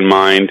keep that in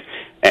mind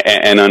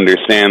and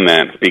understand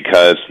that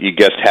because you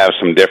just have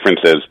some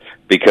differences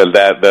because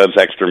those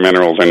extra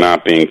minerals are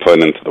not being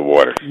put into the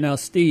water. Now,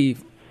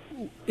 Steve,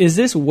 is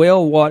this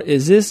well water,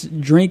 is this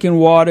drinking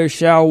water,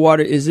 shower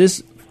water, is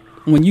this,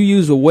 when you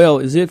use a well,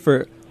 is it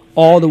for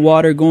all the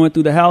water going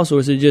through the house, or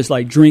is it just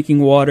like drinking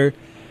water?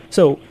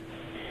 So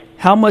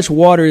how much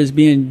water is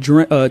being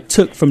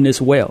took from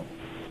this well?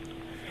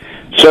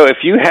 So if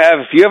you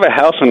have a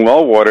house on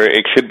well water,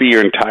 it should be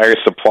your entire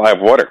supply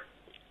of water.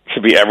 It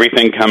should be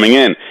everything coming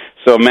in.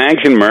 So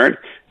imagine, Mert,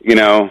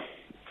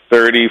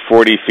 30,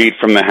 40 feet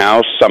from the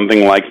house,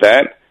 something like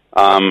that.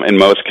 In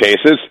most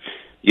cases,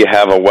 you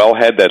have a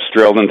wellhead that's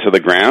drilled into the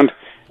ground.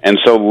 And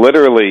so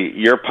literally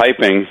your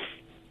piping,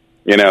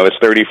 is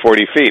 30,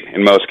 40 feet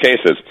in most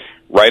cases,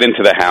 right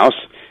into the house.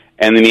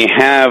 And then you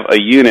have a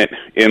unit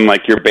in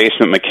like your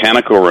basement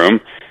mechanical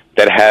room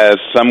that has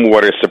some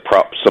water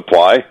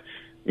supply.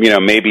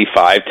 maybe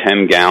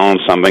 5-10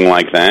 gallons, something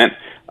like that.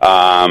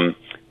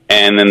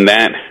 And then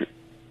that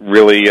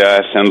really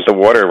sends the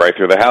water right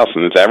through the house,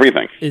 and it's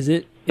everything. Is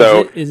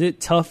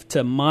it tough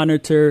to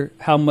monitor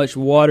how much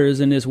water is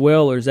in this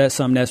well, or is that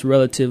something that's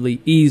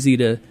relatively easy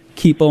to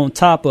keep on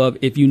top of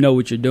if you know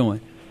what you're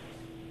doing?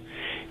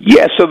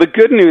 Yeah, so the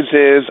good news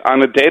is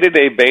on a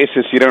day-to-day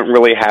basis, you don't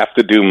really have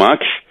to do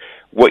much.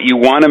 What you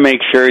want to make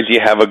sure is you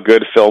have a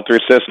good filter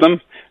system.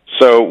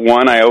 So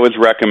one, I always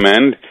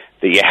recommend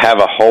that you have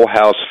a whole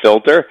house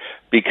filter,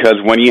 because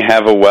when you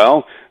have a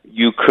well,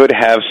 you could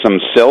have some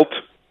silt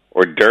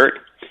or dirt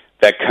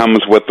that comes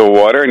with the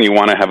water, and you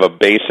want to have a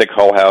basic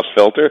whole house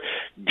filter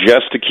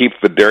just to keep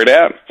the dirt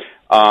out,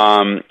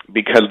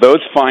 because those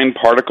fine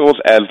particles,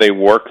 as they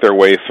work their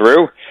way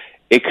through,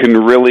 it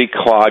can really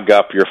clog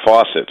up your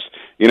faucets.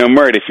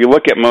 Mert, if you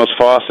look at most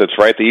faucets,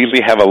 right, they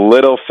usually have a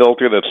little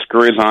filter that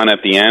screws on at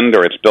the end,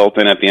 or it's built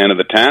in at the end of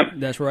the tap.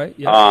 That's right.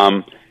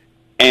 Yeah.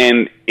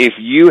 And if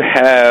you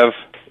have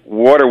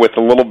water with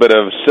a little bit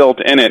of silt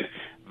in it,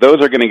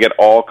 those are going to get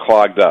all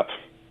clogged up.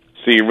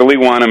 So you really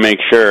want to make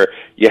sure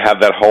you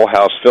have that whole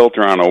house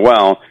filter on a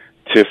well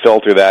to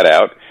filter that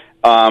out.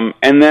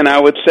 And then I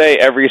would say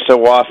every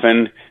so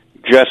often,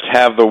 just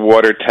have the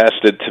water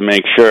tested to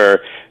make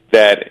sure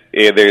that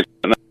there's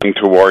nothing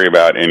to worry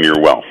about in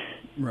your well.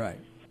 Right.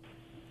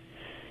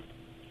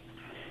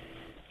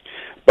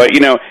 But,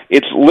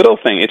 it's little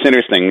thing. It's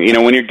interesting.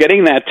 When you're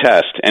getting that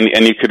test, and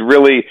you could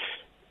really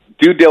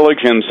due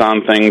diligence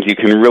on things, you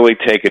can really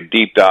take a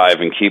deep dive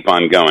and keep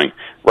on going.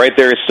 Right?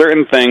 There are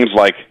certain things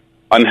like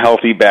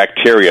unhealthy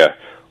bacteria,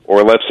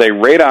 or let's say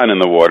radon in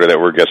the water that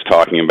we're just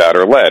talking about,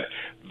 or lead.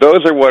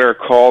 Those are what are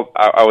called,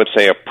 I would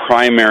say, a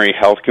primary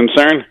health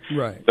concern.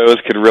 Right. Those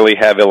could really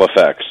have ill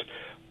effects.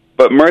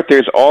 But, Mert,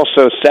 there's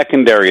also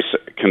secondary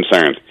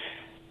concerns,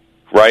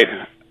 right?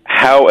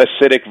 How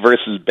acidic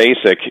versus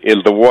basic is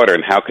the water,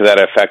 and how could that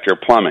affect your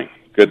plumbing?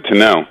 Good to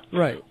know.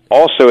 Right.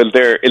 Also, is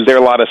there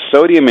a lot of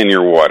sodium in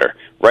your water,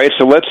 right?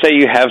 So let's say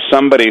you have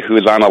somebody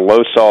who's on a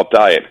low-salt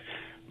diet.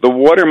 The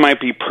water might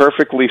be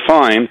perfectly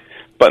fine,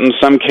 but in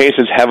some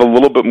cases have a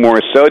little bit more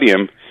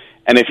sodium.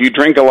 And if you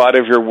drink a lot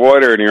of your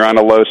water and you're on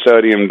a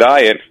low-sodium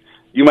diet,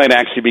 you might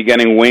actually be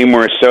getting way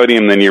more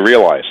sodium than you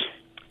realize.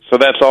 So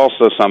that's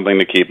also something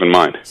to keep in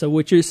mind. So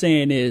what you're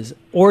saying is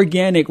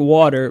organic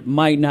water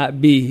might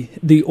not be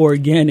the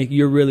organic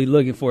you're really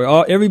looking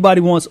for. Everybody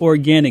wants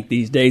organic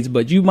these days,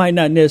 but you might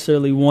not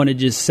necessarily want to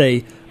just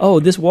say, oh,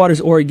 this water's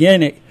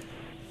organic.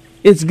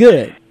 It's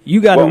good.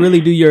 You got to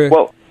really do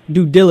your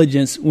due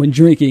diligence when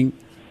drinking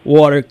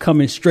water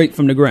coming straight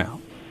from the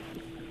ground.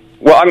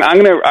 Well,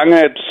 I'm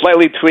gonna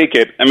slightly tweak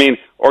it. I mean,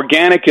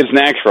 organic is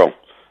natural,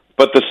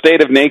 but the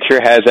state of nature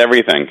has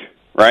everything,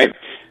 right?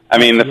 I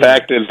mean, the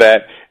fact is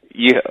that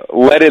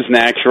lead is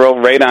natural,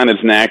 radon is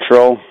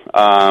natural.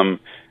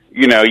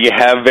 You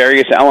have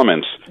various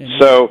elements, and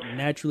so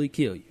naturally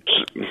kill you.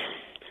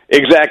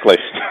 Exactly,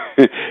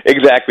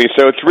 exactly.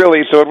 So it's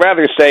really, so I'd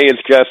rather say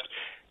it's just,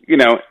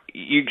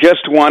 you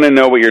just want to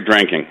know what you're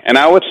drinking, and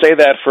I would say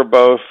that for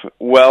both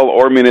well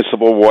or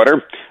municipal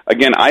water.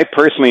 Again, I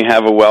personally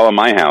have a well in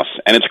my house,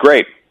 and it's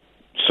great.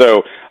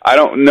 So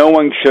no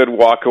one should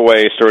walk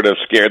away sort of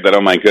scared that,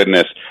 oh my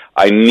goodness,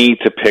 I need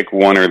to pick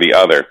one or the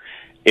other.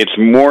 It's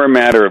more a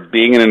matter of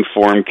being an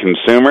informed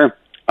consumer,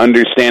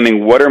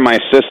 understanding what are my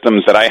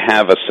systems that I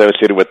have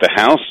associated with the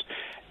house,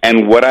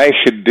 and what I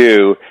should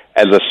do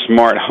as a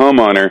smart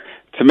homeowner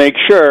to make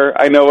sure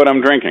I know what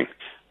I'm drinking.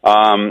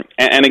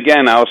 And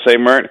again, I'll say,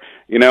 Mert,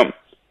 you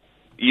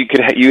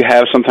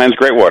have sometimes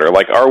great water.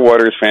 Like our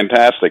water is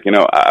fantastic.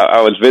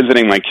 I was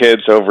visiting my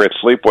kids over at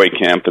Sleepaway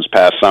Camp this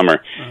past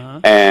summer,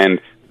 and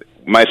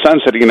my son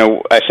said,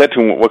 I said to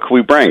him, what can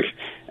we bring?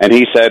 And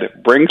he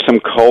said, bring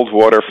some cold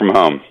water from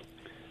home.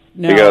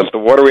 Now, because the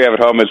water we have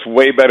at home is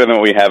way better than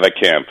what we have at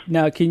camp.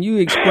 Now, can you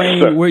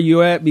explain where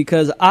you're at?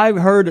 Because I've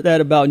heard that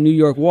about New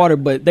York water,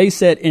 but they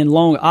said in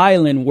Long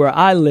Island, where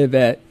I live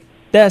at,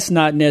 that's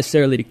not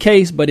necessarily the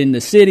case. But in the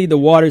city, the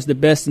water's the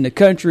best in the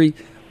country.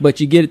 But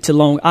you get it to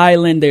Long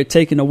Island, they're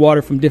taking the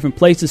water from different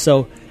places.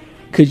 So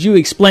could you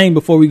explain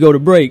before we go to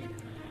break,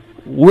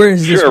 where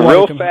is this water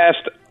real coming?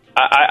 Fast.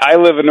 I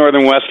live in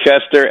northern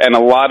Westchester, and a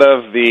lot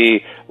of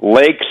the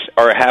lakes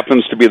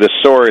happens to be the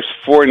source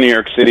for New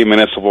York City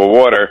municipal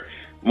water.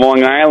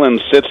 Long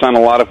Island sits on a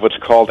lot of what's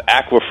called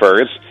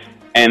aquifers,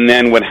 and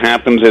then what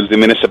happens is the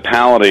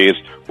municipalities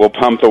will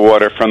pump the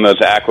water from those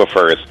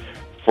aquifers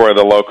for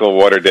the local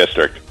water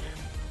district.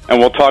 And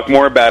we'll talk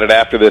more about it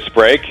after this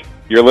break.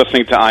 You're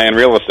listening to Eye on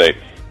Real Estate.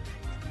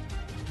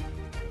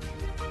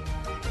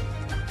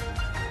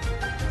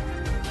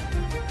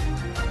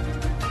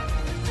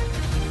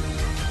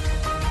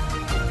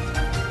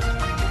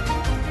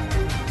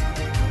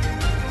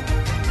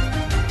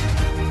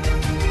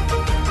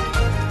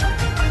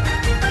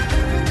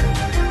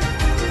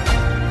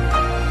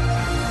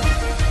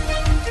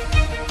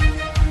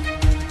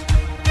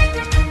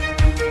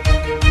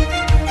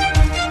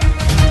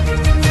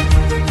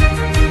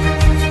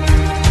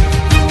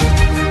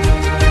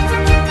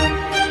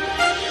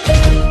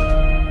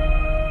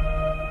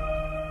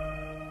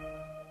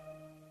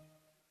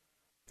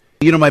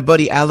 You know, my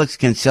buddy Alex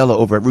Cancella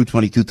over at Route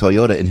 22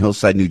 Toyota in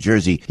Hillside, New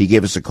Jersey, he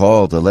gave us a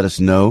call to let us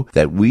know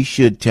that we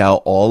should tell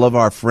all of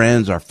our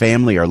friends, our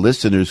family, our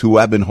listeners who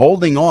have been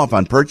holding off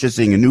on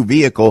purchasing a new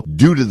vehicle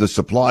due to the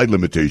supply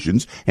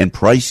limitations and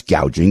price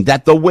gouging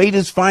that the wait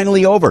is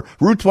finally over.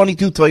 Route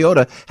 22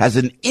 Toyota has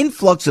an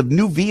influx of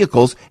new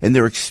vehicles, and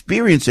they're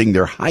experiencing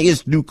their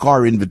highest new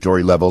car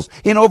inventory levels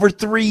in over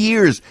 3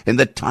 years, and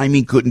the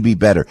timing couldn't be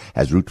better,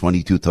 as Route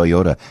 22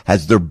 Toyota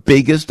has their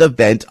biggest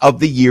event of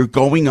the year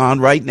going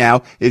on right now.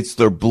 It's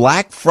their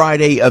Black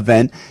Friday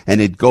event, and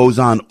it goes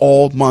on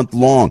all month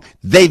long.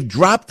 They've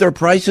dropped their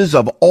prices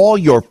of all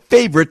your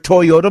favorite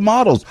Toyota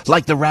models,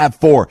 like the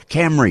RAV4,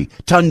 Camry,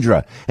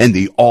 Tundra, and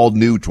the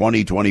all-new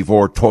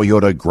 2024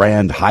 Toyota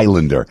Grand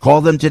Highlander.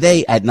 Call them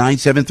today at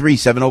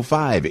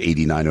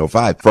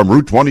 973-705-8905 from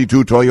Route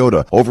 22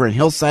 Toyota over in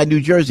Hillside, New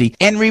Jersey.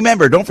 And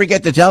remember, don't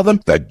forget to tell them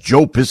that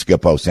Joe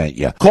Piscopo sent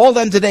you. Call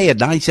them today at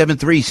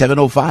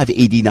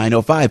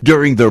 973-705-8905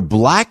 during their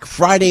Black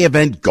Friday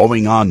event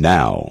going on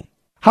now.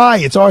 Hi,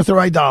 it's Arthur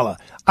Aidala.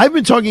 I've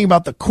been talking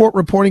about the court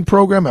reporting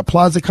program at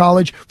Plaza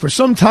College for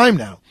some time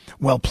now.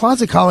 Well,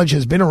 Plaza College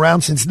has been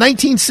around since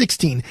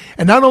 1916,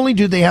 and not only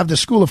do they have the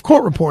School of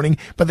Court Reporting,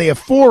 but they have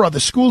 4 other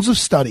schools of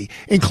study,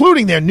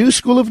 including their new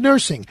School of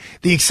Nursing.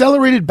 The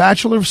Accelerated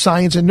Bachelor of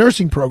Science in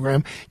Nursing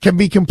program can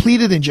be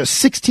completed in just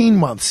 16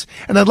 months.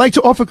 And I'd like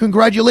to offer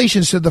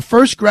congratulations to the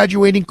first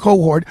graduating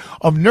cohort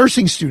of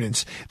nursing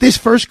students. This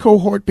first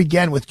cohort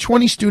began with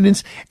 20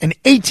 students, and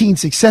 18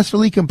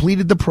 successfully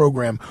completed the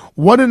program.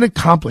 What an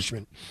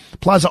accomplishment.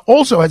 Plaza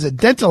also has a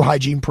dental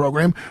hygiene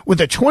program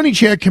with a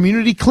 20-chair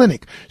community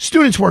clinic.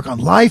 Students work on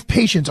live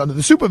patients under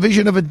the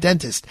supervision of a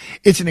dentist.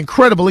 It's an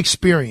incredible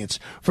experience.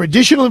 For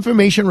additional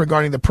information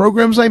regarding the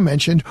programs I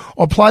mentioned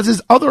or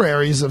Plaza's other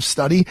areas of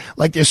study,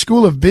 like their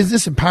School of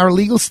Business and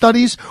Paralegal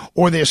Studies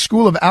or their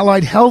School of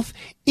Allied Health,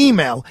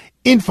 email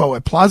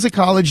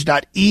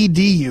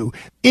info@plazacollege.edu.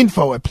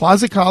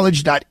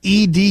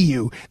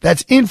 info@plazacollege.edu.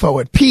 That's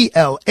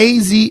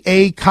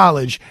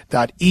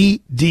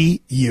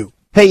info@plazacollege.edu.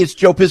 Hey, it's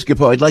Joe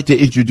Piscopo. I'd like to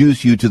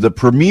introduce you to the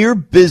premier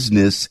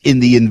business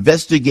in the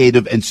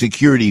investigative and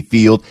security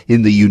field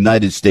in the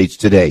United States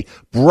today,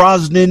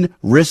 Brosnan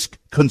Risk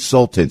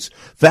Consultants.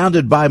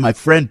 Founded by my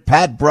friend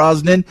Pat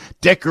Brosnan,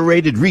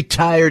 decorated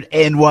retired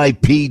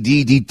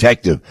NYPD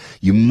detective.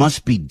 You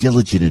must be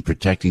diligent in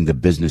protecting the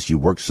business you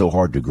work so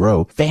hard to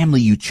grow,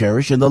 family you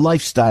cherish, and the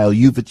lifestyle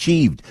you've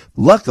achieved.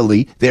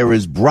 Luckily, there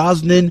is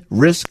Brosnan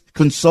Risk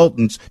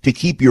Consultants to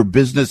keep your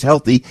business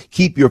healthy,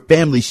 keep your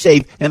family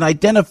safe, and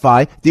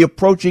identify the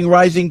approaching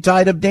rising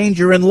tide of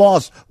danger and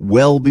loss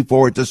well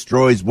before it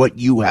destroys what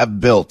you have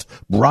built.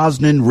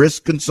 Brosnan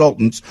Risk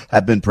Consultants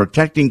have been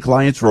protecting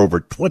clients for over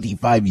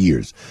 25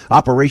 years.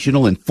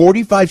 Operational in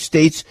 45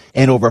 states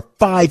and over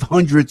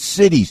 500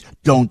 cities.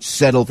 Don't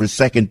settle for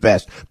second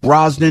best.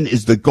 Brosnan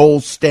is the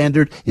gold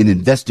standard in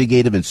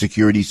investigative and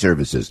security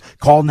services.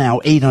 Call now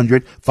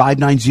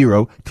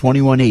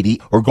 800-590-2180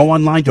 or go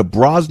online to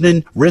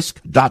brosnanrisk.com.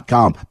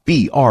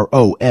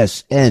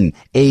 BROSNAN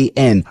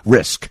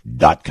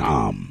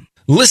risk.com.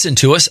 Listen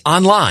to us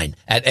online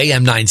at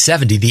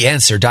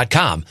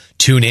am970theanswer.com.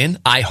 Tune in,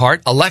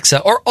 iHeart,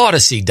 Alexa, or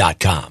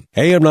Odyssey.com.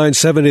 AM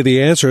 970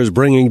 The Answer is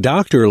bringing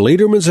Dr.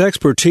 Lederman's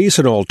expertise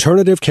in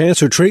alternative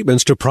cancer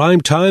treatments to prime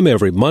time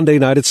every Monday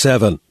night at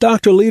 7.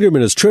 Dr.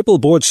 Lederman is triple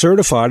board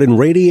certified in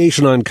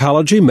radiation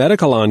oncology,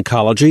 medical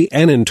oncology,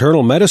 and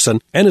internal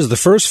medicine, and is the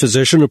first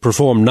physician to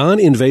perform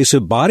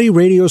non-invasive body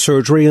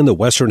radiosurgery in the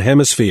Western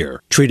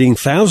Hemisphere, treating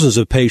thousands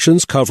of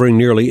patients covering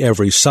nearly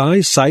every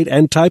size, site,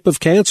 and type of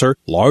cancer,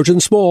 large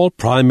and small,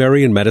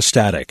 primary and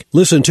metastatic.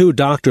 Listen to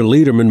Dr.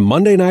 Lederman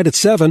Monday night at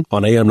 7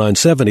 on AM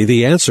 970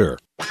 The Answer.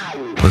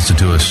 Listen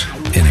to us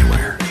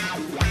anywhere.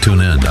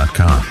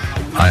 TuneIn.com,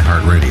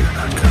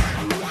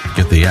 iHeartRadio.com.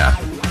 Get the app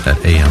at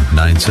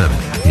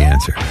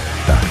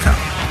am970theanswer.com.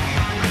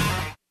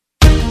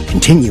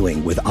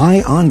 Continuing with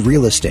Eye on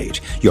Real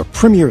Estate, your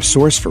premier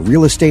source for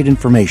real estate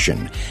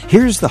information.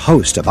 Here's the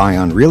host of Eye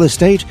on Real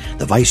Estate,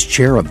 the Vice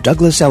Chair of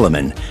Douglas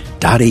Elliman,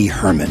 Dottie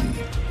Herman.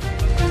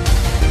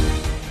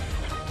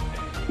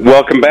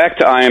 Welcome back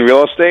to Eye on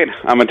Real Estate.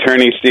 I'm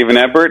attorney Stephen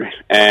Ebert,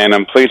 and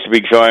I'm pleased to be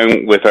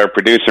joined with our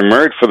producer,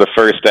 Mert, for the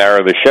first hour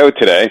of the show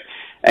today.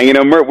 And, you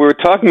know, Mert, we were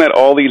talking about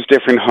all these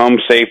different home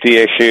safety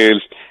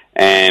issues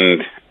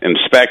and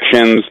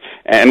inspections,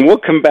 and we'll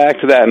come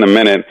back to that in a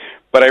minute.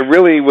 But I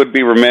really would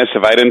be remiss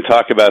if I didn't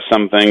talk about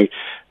something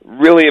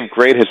really of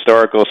great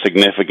historical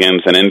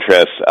significance and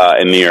interest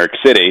in New York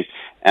City,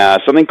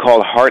 something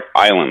called Hart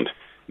Island.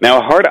 Now,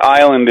 Hart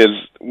Island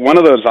is one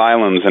of those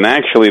islands, and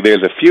actually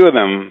there's a few of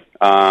them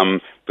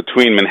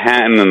between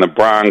Manhattan and the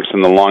Bronx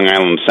and the Long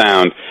Island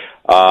Sound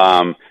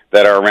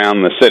that are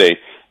around the city.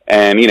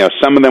 And, you know,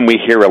 some of them we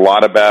hear a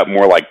lot about,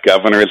 more like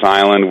Governor's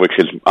Island, which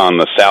is on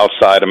the south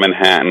side of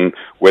Manhattan,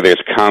 where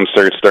there's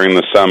concerts during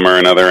the summer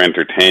and other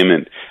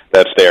entertainment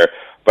that's there.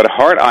 But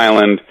Hart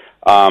Island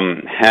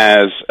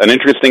has an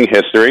interesting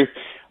history.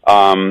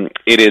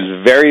 It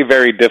is very,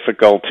 very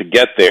difficult to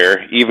get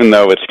there, even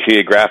though it's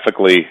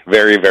geographically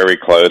very, very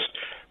close,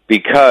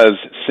 because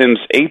since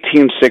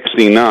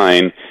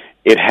 1869,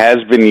 it has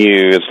been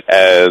used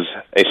as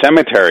a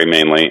cemetery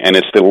mainly, and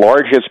it's the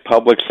largest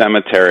public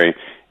cemetery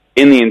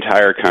in the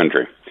entire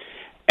country.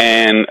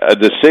 And a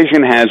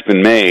decision has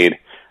been made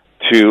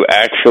to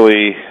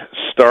actually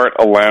start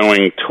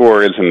allowing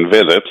tours and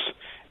visits,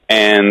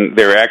 and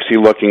they're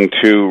actually looking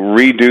to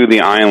redo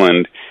the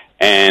island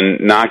and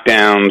knock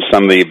down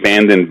some of the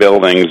abandoned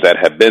buildings that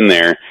have been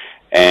there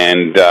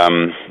and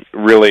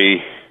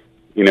really,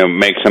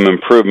 make some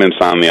improvements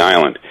on the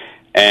island.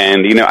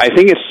 And, I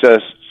think it's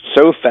just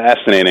so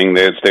fascinating.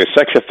 There's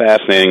such a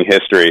fascinating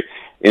history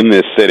in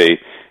this city.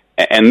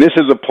 And this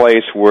is a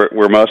place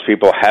where most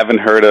people haven't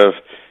heard of,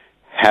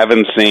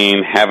 haven't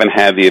seen, haven't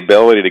had the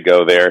ability to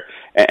go there.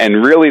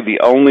 And really the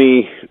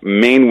only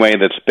main way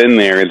that's been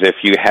there is if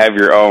you have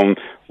your own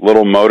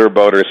little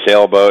motorboat or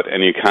sailboat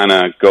and you kind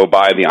of go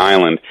by the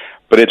island.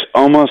 But it's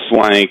almost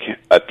like,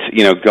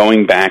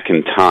 going back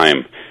in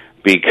time,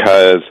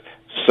 because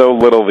so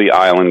little the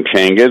island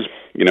changes.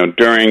 We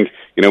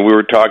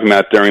were talking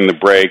about during the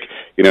break,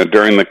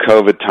 during the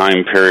COVID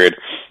time period,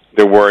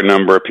 there were a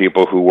number of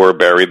people who were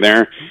buried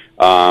there.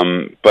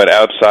 But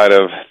outside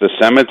of the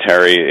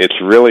cemetery, it's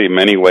really in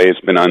many ways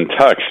been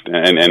untouched,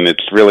 and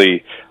it's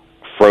really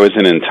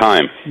frozen in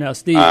time. Now,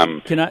 Steve,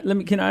 can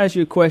I ask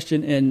you a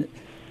question? And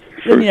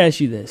let me ask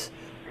you this: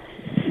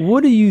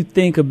 what do you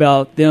think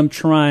about them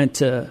trying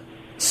to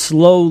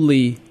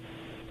slowly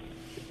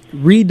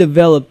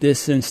redevelop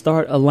this and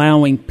start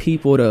allowing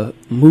people to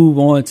move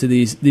on to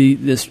this?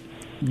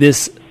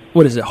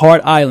 What is it?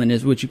 Heart Island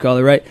is what you call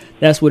it, right?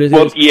 That's what it is.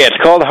 Well, yeah, it's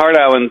called Heart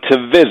Island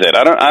to visit.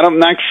 I'm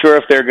not sure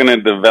if they're going to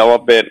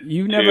develop it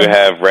to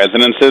have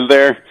residences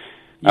there.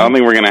 I don't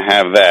think we're going to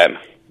have that.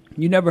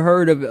 You never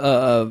heard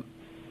of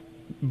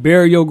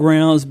burial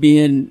grounds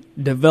being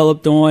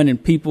developed on,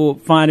 and people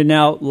finding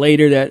out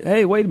later that,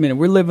 hey, wait a minute,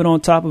 we're living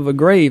on top of a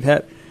grave.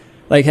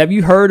 Have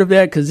you heard of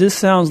that? Because this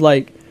sounds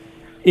like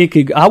it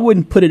could. I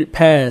wouldn't put it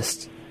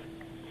past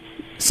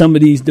some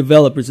of these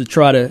developers to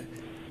try to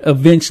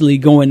eventually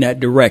go in that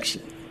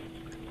direction.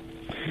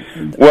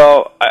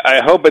 Well,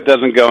 I hope it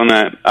doesn't go in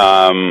that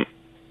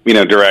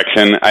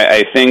direction.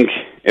 I think,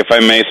 if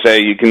I may say,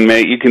 you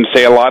can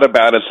say a lot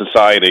about a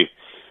society,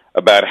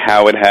 about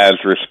how it has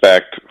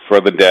respect for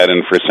the dead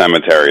and for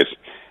cemeteries.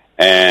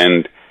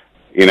 And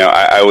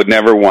I would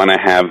never want to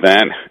have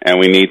that, and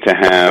we need to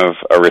have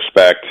a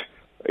respect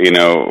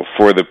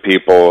for the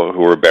people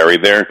who are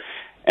buried there.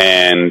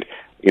 And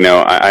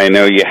I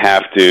know you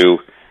have to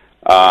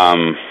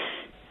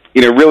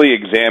really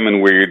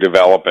examine where you're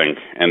developing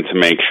and to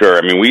make sure.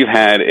 I mean, we've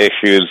had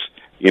issues,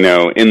 in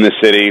the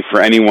city.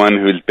 For anyone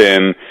who's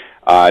been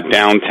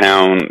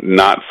downtown,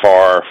 not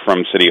far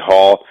from City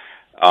Hall,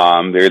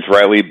 there's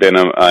rightly been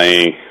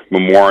a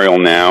memorial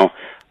now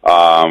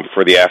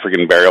for the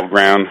African burial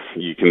ground.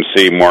 You can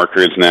see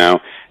markers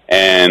now.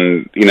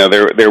 And,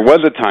 there was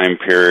a time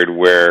period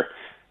where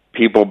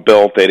people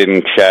built, they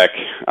didn't check,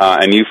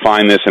 and you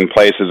find this in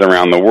places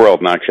around the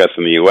world, not just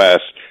in the U.S.,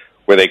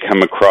 where they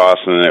come across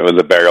and it was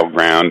a burial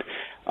ground.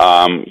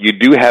 You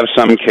do have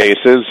some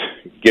cases,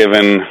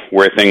 given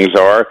where things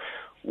are,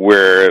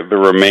 where the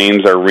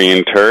remains are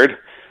reinterred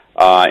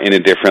in a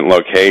different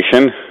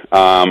location.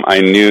 I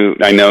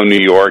know New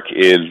York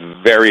is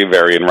very,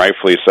 very, and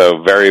rightfully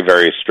so, very,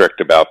 very strict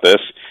about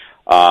this,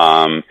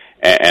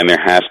 and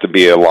there has to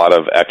be a lot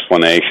of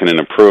explanation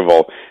and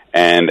approval.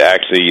 And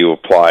actually, you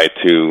apply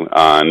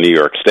to New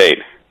York State.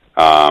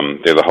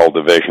 There's a whole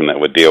division that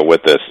would deal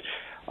with this.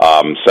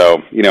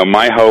 So,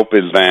 my hope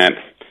is that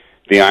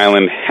the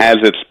island has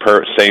its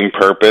same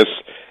purpose,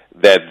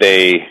 that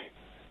they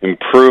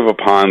improve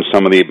upon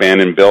some of the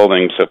abandoned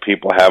buildings so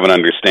people have an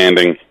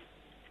understanding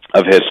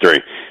of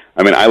history.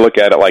 I mean, I look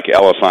at it like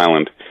Ellis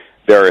Island.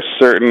 There are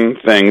certain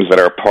things that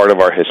are part of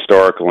our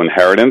historical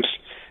inheritance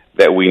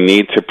that we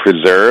need to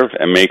preserve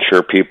and make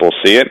sure people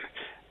see it.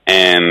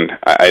 And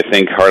I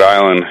think Heart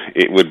Island,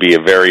 it would be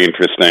a very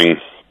interesting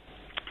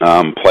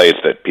place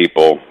that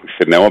people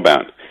should know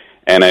about.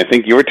 And I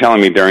think you were telling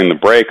me during the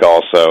break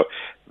also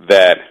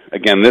that,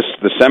 again, the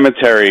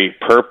cemetery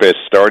purpose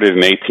started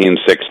in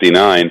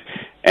 1869,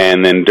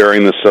 and then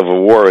during the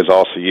Civil War was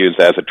also used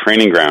as a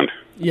training ground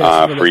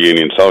for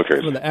Union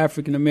soldiers. For the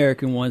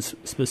African-American ones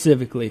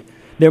specifically.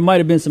 There might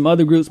have been some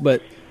other groups,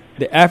 but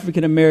the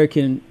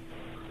African-American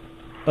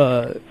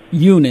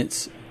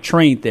units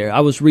trained there.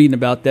 I was reading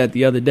about that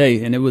the other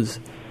day, and it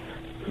was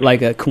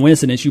like a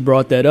coincidence you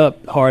brought that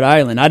up, Heart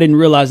Island. I didn't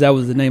realize that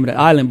was the name of the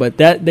island, but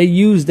that they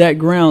used that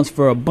grounds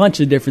for a bunch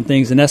of different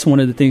things, and that's one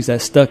of the things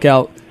that stuck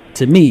out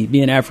to me,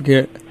 being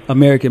African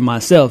American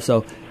myself.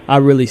 So I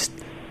really,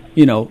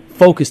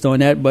 focused on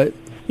that. But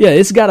yeah,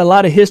 it's got a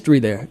lot of history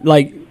there.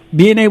 Like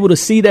being able to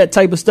see that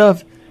type of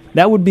stuff,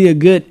 that would be a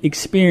good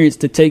experience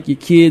to take your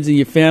kids and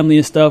your family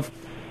and stuff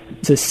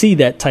to see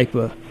that type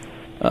of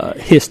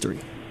history.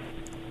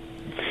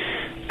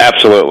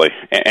 Absolutely,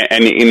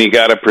 and you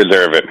got to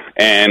preserve it.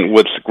 And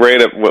what's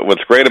great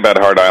about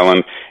Heart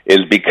Island is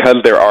because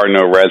there are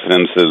no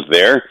residences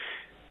there,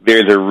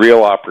 there's a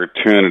real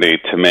opportunity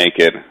to make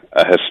it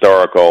a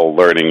historical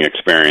learning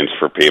experience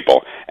for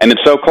people. And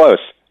it's so close.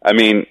 I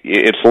mean,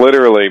 it's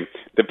literally,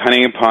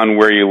 depending upon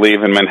where you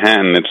leave in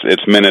Manhattan,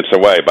 it's minutes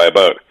away by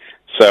boat.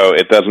 So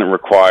it doesn't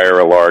require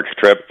a large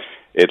trip.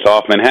 It's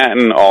off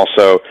Manhattan,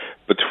 also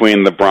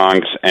between the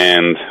Bronx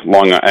and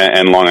Long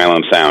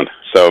Island Sound.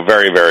 So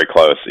very, very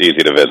close, easy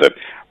to visit.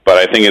 But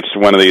I think it's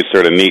one of these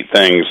sort of neat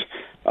things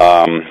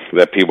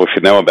that people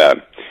should know about.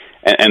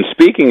 And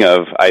speaking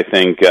of, I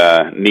think,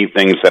 neat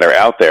things that are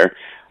out there,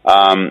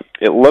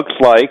 it looks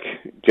like,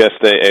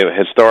 just a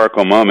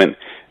historical moment,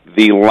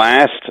 the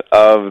last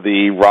of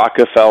the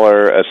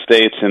Rockefeller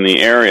estates in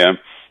the area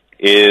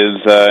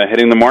is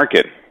hitting the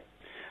market.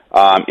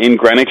 In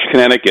Greenwich,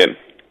 Connecticut,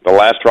 the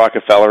last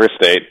Rockefeller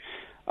estate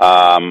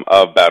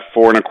of about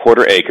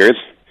 4.25 acres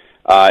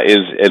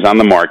is on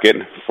the market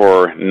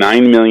for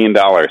 $9 million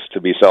to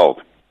be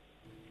sold.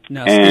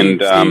 Now,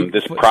 and Steve,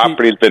 this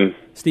property's been...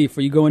 Steve,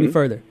 before you go any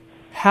further,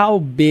 how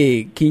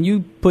big, can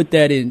you put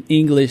that in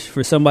English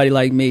for somebody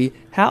like me,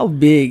 how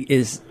big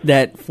is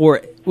that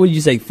what did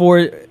you say,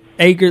 4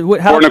 acres?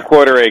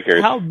 4.25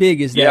 acres. How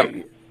big is that?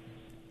 Yep.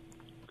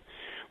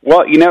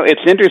 Well,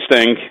 it's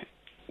interesting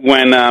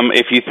when,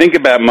 if you think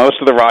about most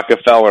of the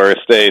Rockefeller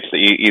estates that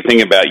you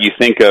think about, you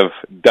think of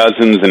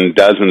dozens and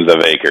dozens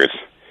of acres.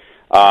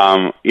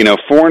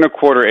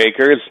 4.25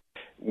 acres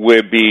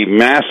would be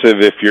massive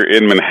if you're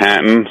in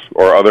Manhattan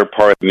or other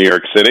parts of New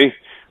York City.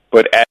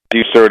 But as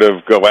you sort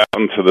of go out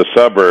into the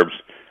suburbs,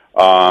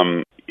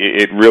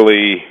 it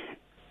really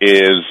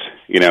is,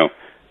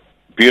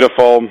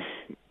 beautiful,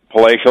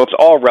 palatial. It's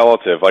all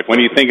relative. Like when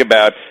you think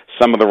about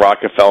some of the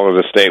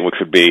Rockefeller's estate, which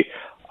would be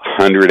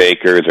 100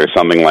 acres or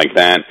something like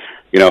that,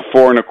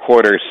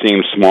 4.25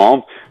 seems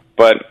small.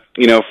 But,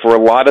 for a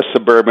lot of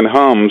suburban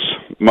homes,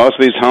 most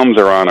of these homes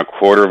are on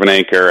 1/4 of an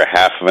acre,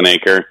 1/2 of an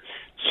acre.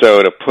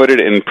 So to put it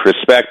in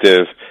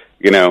perspective,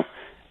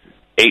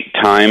 8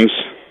 times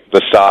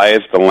the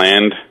size, the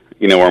land,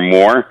 or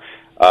more,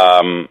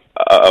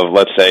 of,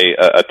 let's say,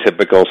 a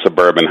typical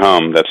suburban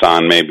home that's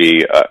on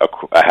maybe a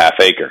 1/2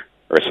 acre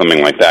or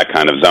something like that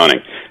kind of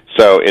zoning.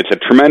 So it's a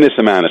tremendous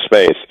amount of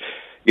space.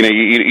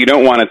 You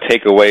don't want to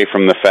take away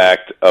from the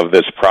fact of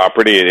this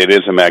property. It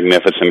is a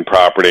magnificent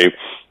property,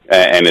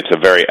 and it's a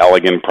very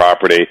elegant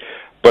property.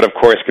 But, of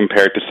course,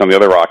 compared to some of the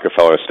other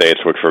Rockefeller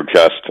estates, which were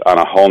just on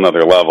a whole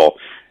nother level,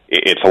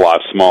 it's a lot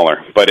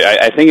smaller. But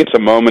I think it's a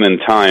moment in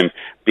time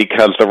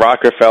because the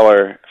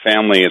Rockefeller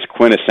family is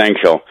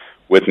quintessential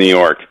with New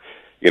York.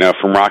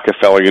 From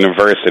Rockefeller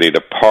University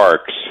to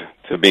parks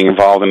to being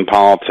involved in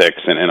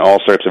politics and all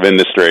sorts of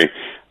industry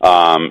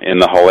in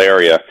the whole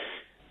area.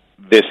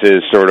 This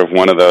is sort of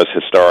one of those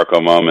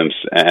historical moments,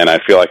 and I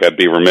feel like I'd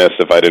be remiss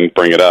if I didn't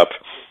bring it up.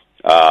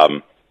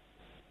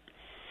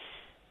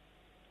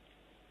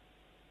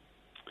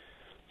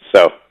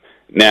 So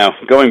now,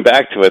 going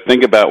back to it,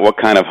 think about what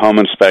kind of home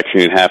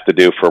inspection you'd have to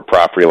do for a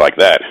property like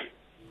that.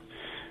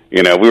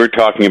 We were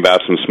talking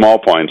about some small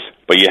points,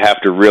 but you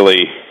have to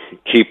really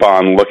keep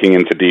on looking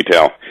into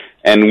detail.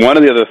 And one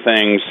of the other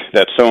things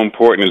that's so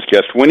important is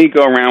just when you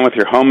go around with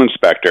your home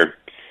inspector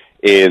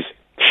is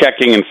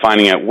checking and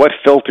finding out what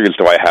filters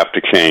do I have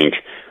to change,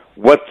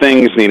 what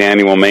things need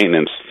annual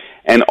maintenance.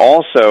 And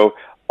also,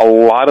 a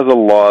lot of the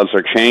laws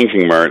are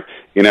changing, Mert.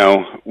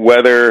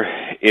 Whether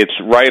it's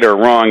right or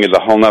wrong is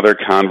a whole other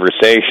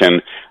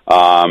conversation,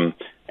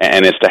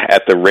 and it's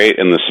at the rate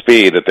and the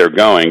speed that they're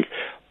going.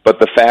 But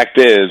the fact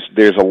is,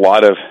 there's a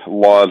lot of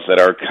laws that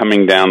are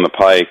coming down the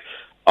pike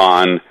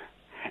on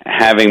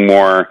having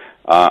more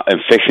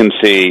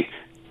efficiency,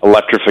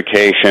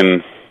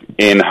 electrification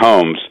in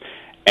homes.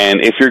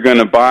 And if you're going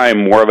to buy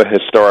more of a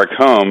historic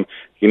home,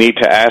 you need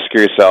to ask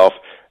yourself,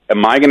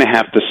 am I going to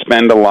have to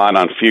spend a lot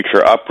on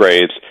future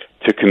upgrades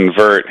to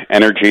convert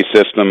energy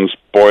systems,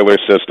 boiler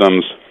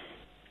systems,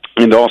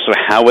 and also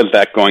how is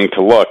that going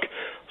to look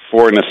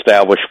for an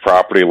established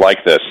property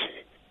like this,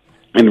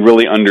 and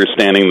really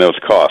understanding those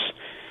costs.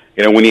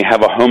 When you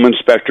have a home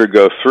inspector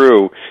go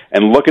through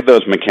and look at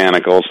those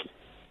mechanicals,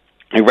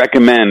 I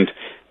recommend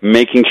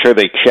making sure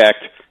they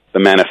checked the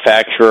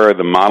manufacturer,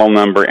 the model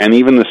number, and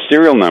even the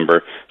serial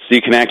number, so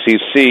you can actually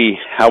see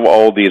how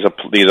old these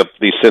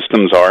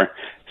systems are,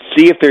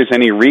 see if there's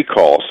any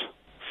recalls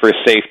for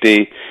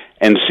safety,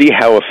 and see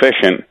how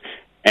efficient,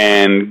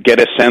 and get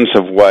a sense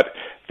of what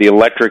the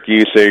electric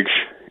usage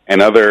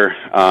and other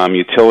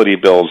utility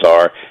bills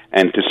are,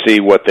 and to see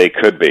what they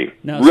could be.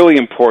 Now, really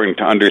important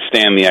to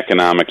understand the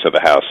economics of the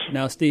house.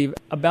 Now, Steve,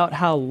 about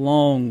how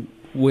long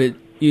would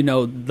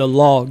the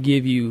law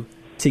give you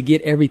to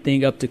get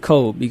everything up to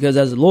code? Because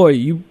as a lawyer,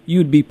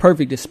 you'd be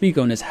perfect to speak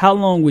on this. How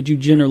long would you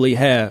generally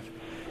have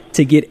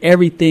to get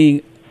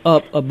everything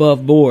up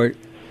above board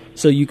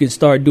so you can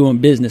start doing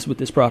business with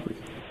this property?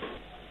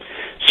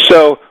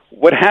 So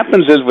what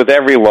happens is with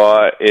every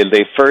law is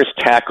they first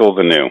tackle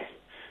the new,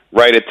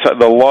 right?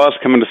 The laws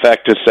come into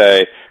effect to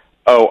say,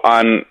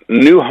 on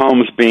new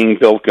homes being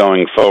built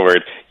going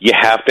forward, you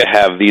have to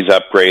have these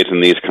upgrades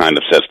and these kind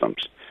of systems.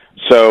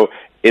 So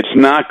it's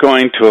not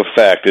going to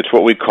affect, it's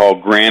what we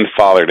call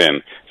grandfathered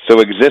in. So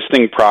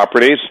existing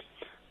properties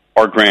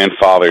are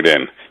grandfathered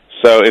in.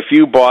 So if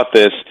you bought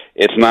this,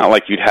 it's not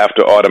like you'd have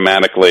to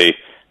automatically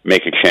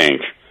make a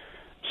change.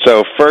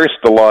 So first,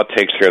 the law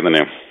takes care of the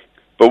new.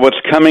 But what's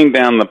coming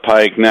down the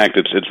pike next,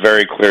 it's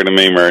very clear to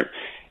me, Mert,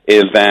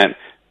 is that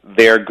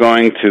they're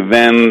going to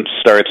then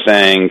start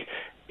saying,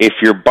 if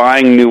you're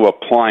buying new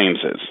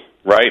appliances,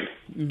 right?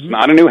 Mm-hmm. It's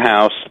not a new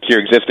house, it's your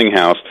existing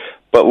house,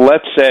 but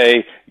let's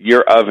say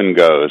your oven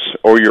goes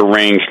or your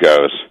range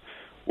goes.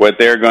 What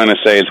they're going to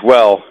say is,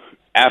 well,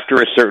 after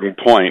a certain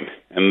point,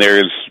 and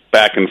there's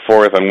back and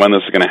forth on when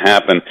this is going to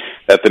happen,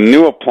 that the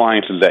new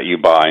appliances that you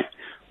buy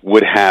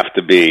would have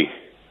to be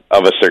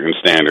of a certain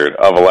standard,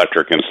 of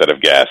electric instead of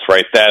gas,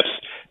 right? That's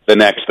the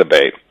next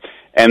debate.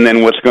 And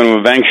then what's going to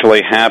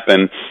eventually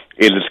happen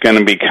is it's going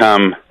to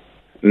become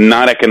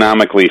not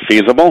economically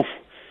feasible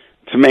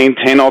to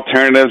maintain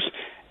alternatives,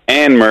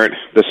 and, Mert,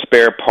 the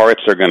spare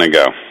parts are going to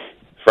go.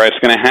 Right? What's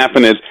going to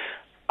happen is,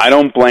 I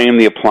don't blame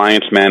the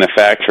appliance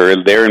manufacturers.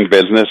 They're in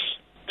business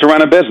to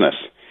run a business.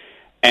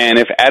 And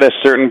if at a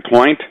certain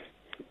point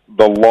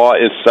the law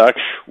is such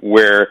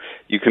where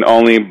you can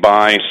only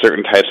buy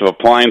certain types of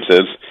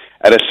appliances,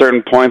 at a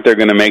certain point they're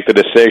going to make the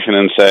decision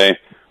and say,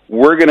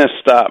 we're going to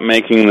stop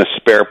making the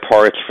spare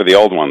parts for the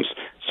old ones.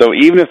 So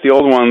even if the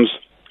old ones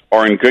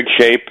are in good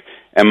shape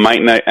and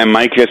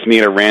might just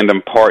need a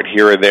random part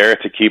here or there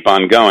to keep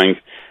on going,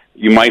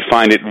 you might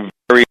find it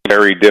very,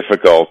 very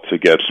difficult to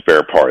get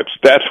spare parts.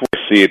 That's where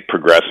I see it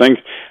progressing.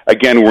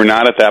 Again, we're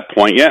not at that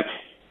point yet,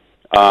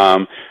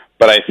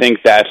 but I think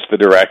that's the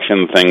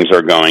direction things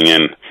are going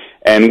in.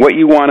 And what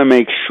you want to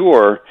make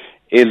sure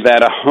is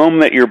that a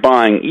home that you're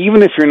buying,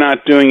 even if you're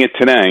not doing it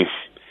today,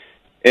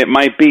 it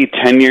might be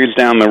 10 years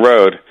down the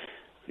road,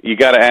 you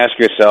got to ask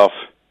yourself,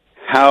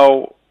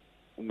 how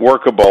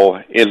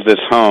workable is this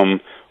home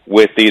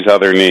with these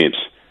other needs,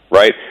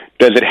 right?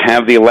 Does it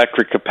have the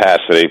electric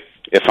capacity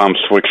if I'm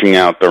switching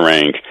out the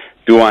range?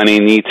 Do I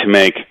need to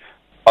make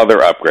other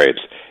upgrades?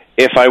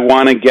 If I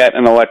want to get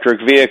an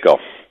electric vehicle,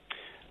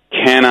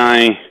 can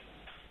I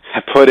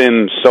put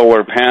in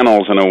solar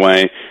panels in a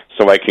way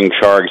so I can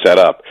charge that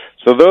up?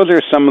 So those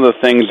are some of the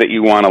things that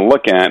you want to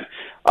look at.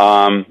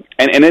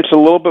 And it's a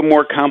little bit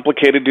more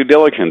complicated due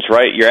diligence,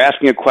 right? You're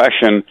asking a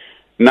question,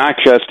 not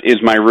just is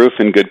my roof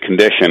in good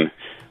condition,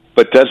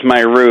 but does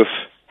my roof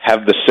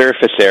have the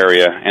surface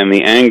area and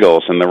the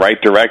angles in the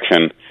right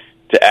direction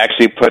to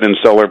actually put in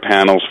solar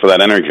panels for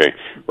that energy,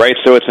 right?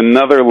 So it's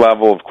another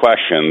level of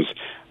questions,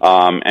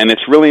 and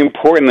it's really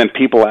important that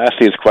people ask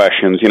these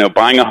questions. You know,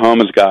 buying a home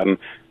has gotten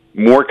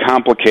more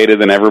complicated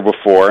than ever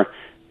before.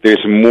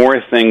 There's more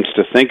things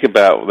to think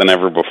about than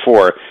ever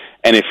before,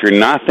 and if you're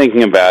not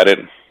thinking about it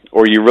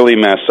or you really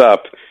mess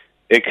up,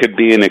 it could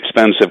be an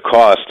expensive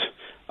cost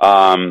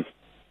that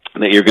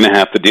you're going to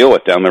have to deal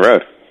with down the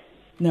road.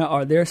 Now,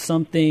 are there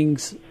some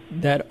things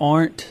that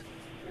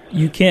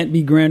you can't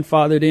be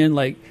grandfathered in,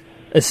 like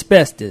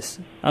asbestos?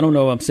 I don't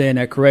know if I'm saying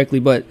that correctly,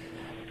 but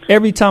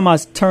every time I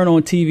turn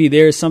on TV,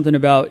 there's something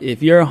about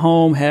if your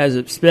home has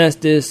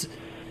asbestos,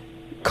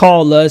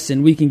 call us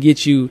and we can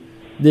get you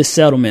this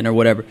settlement or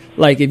whatever.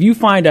 Like, if you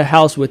find a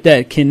house with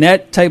that, can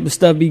that type of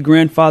stuff be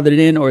grandfathered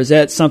in, or is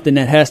that something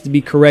that has to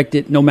be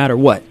corrected no matter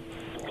what?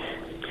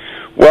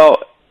 Well,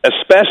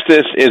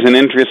 asbestos is an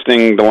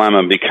interesting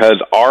dilemma because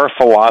our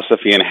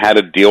philosophy in how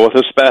to deal with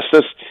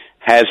asbestos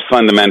has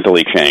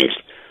fundamentally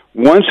changed.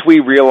 Once we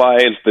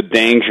realize the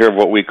danger of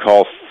what we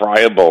call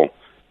friable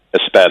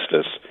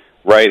asbestos,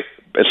 right?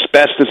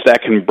 Asbestos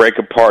that can break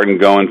apart and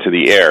go into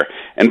the air.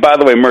 And by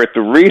the way, Mert,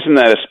 the reason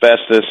that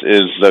asbestos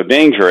is so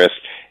dangerous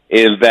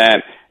is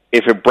that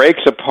if it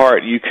breaks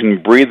apart, you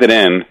can breathe it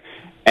in,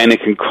 and it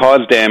can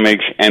cause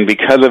damage, and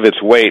because of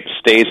its weight,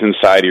 stays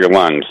inside your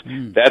lungs.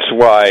 That's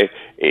why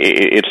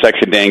it's such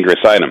a dangerous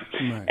item.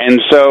 Right.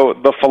 And so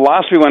the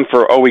philosophy went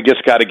for, we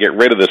just got to get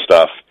rid of this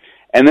stuff.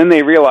 And then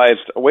they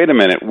realized, wait a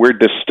minute, we're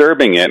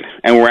disturbing it,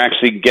 and we're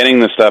actually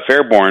getting the stuff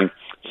airborne.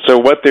 So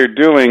what they're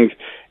doing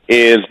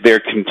is they're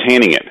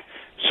containing it.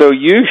 So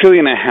usually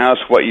in a house,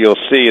 what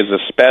you'll see is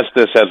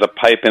asbestos as a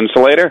pipe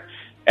insulator,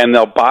 and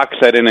they'll box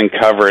that in and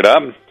cover it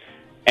up.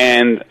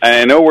 And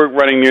I know we're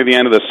running near the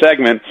end of the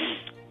segment.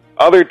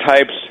 Other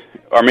types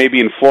are maybe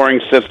in flooring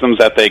systems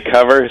that they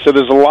cover. So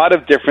there's a lot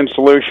of different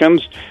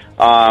solutions,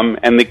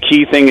 and the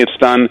key thing is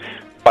done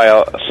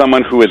by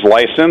someone who is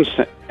licensed,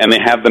 and they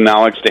have the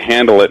knowledge to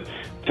handle it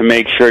to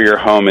make sure your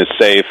home is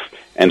safe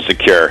and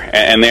secure.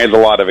 And there's a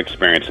lot of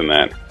experience in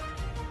that.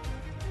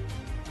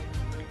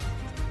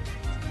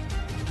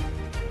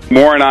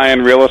 More on Eye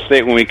on Real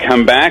Estate when we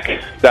come back.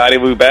 Dottie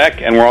will be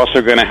back, and we're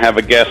also going to have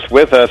a guest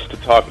with us to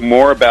talk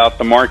more about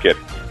the market.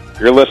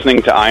 You're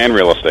listening to Eye on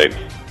Real Estate.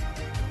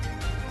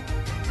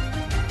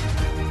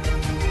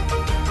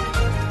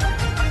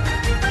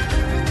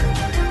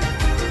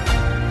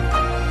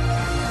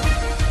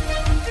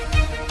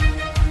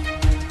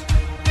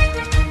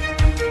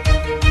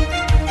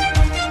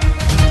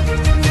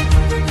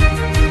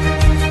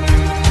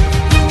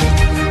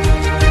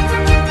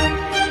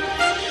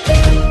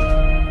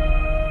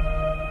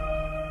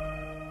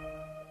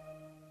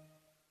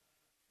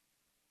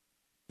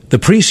 The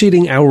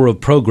preceding hour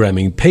of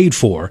programming paid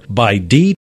for by D.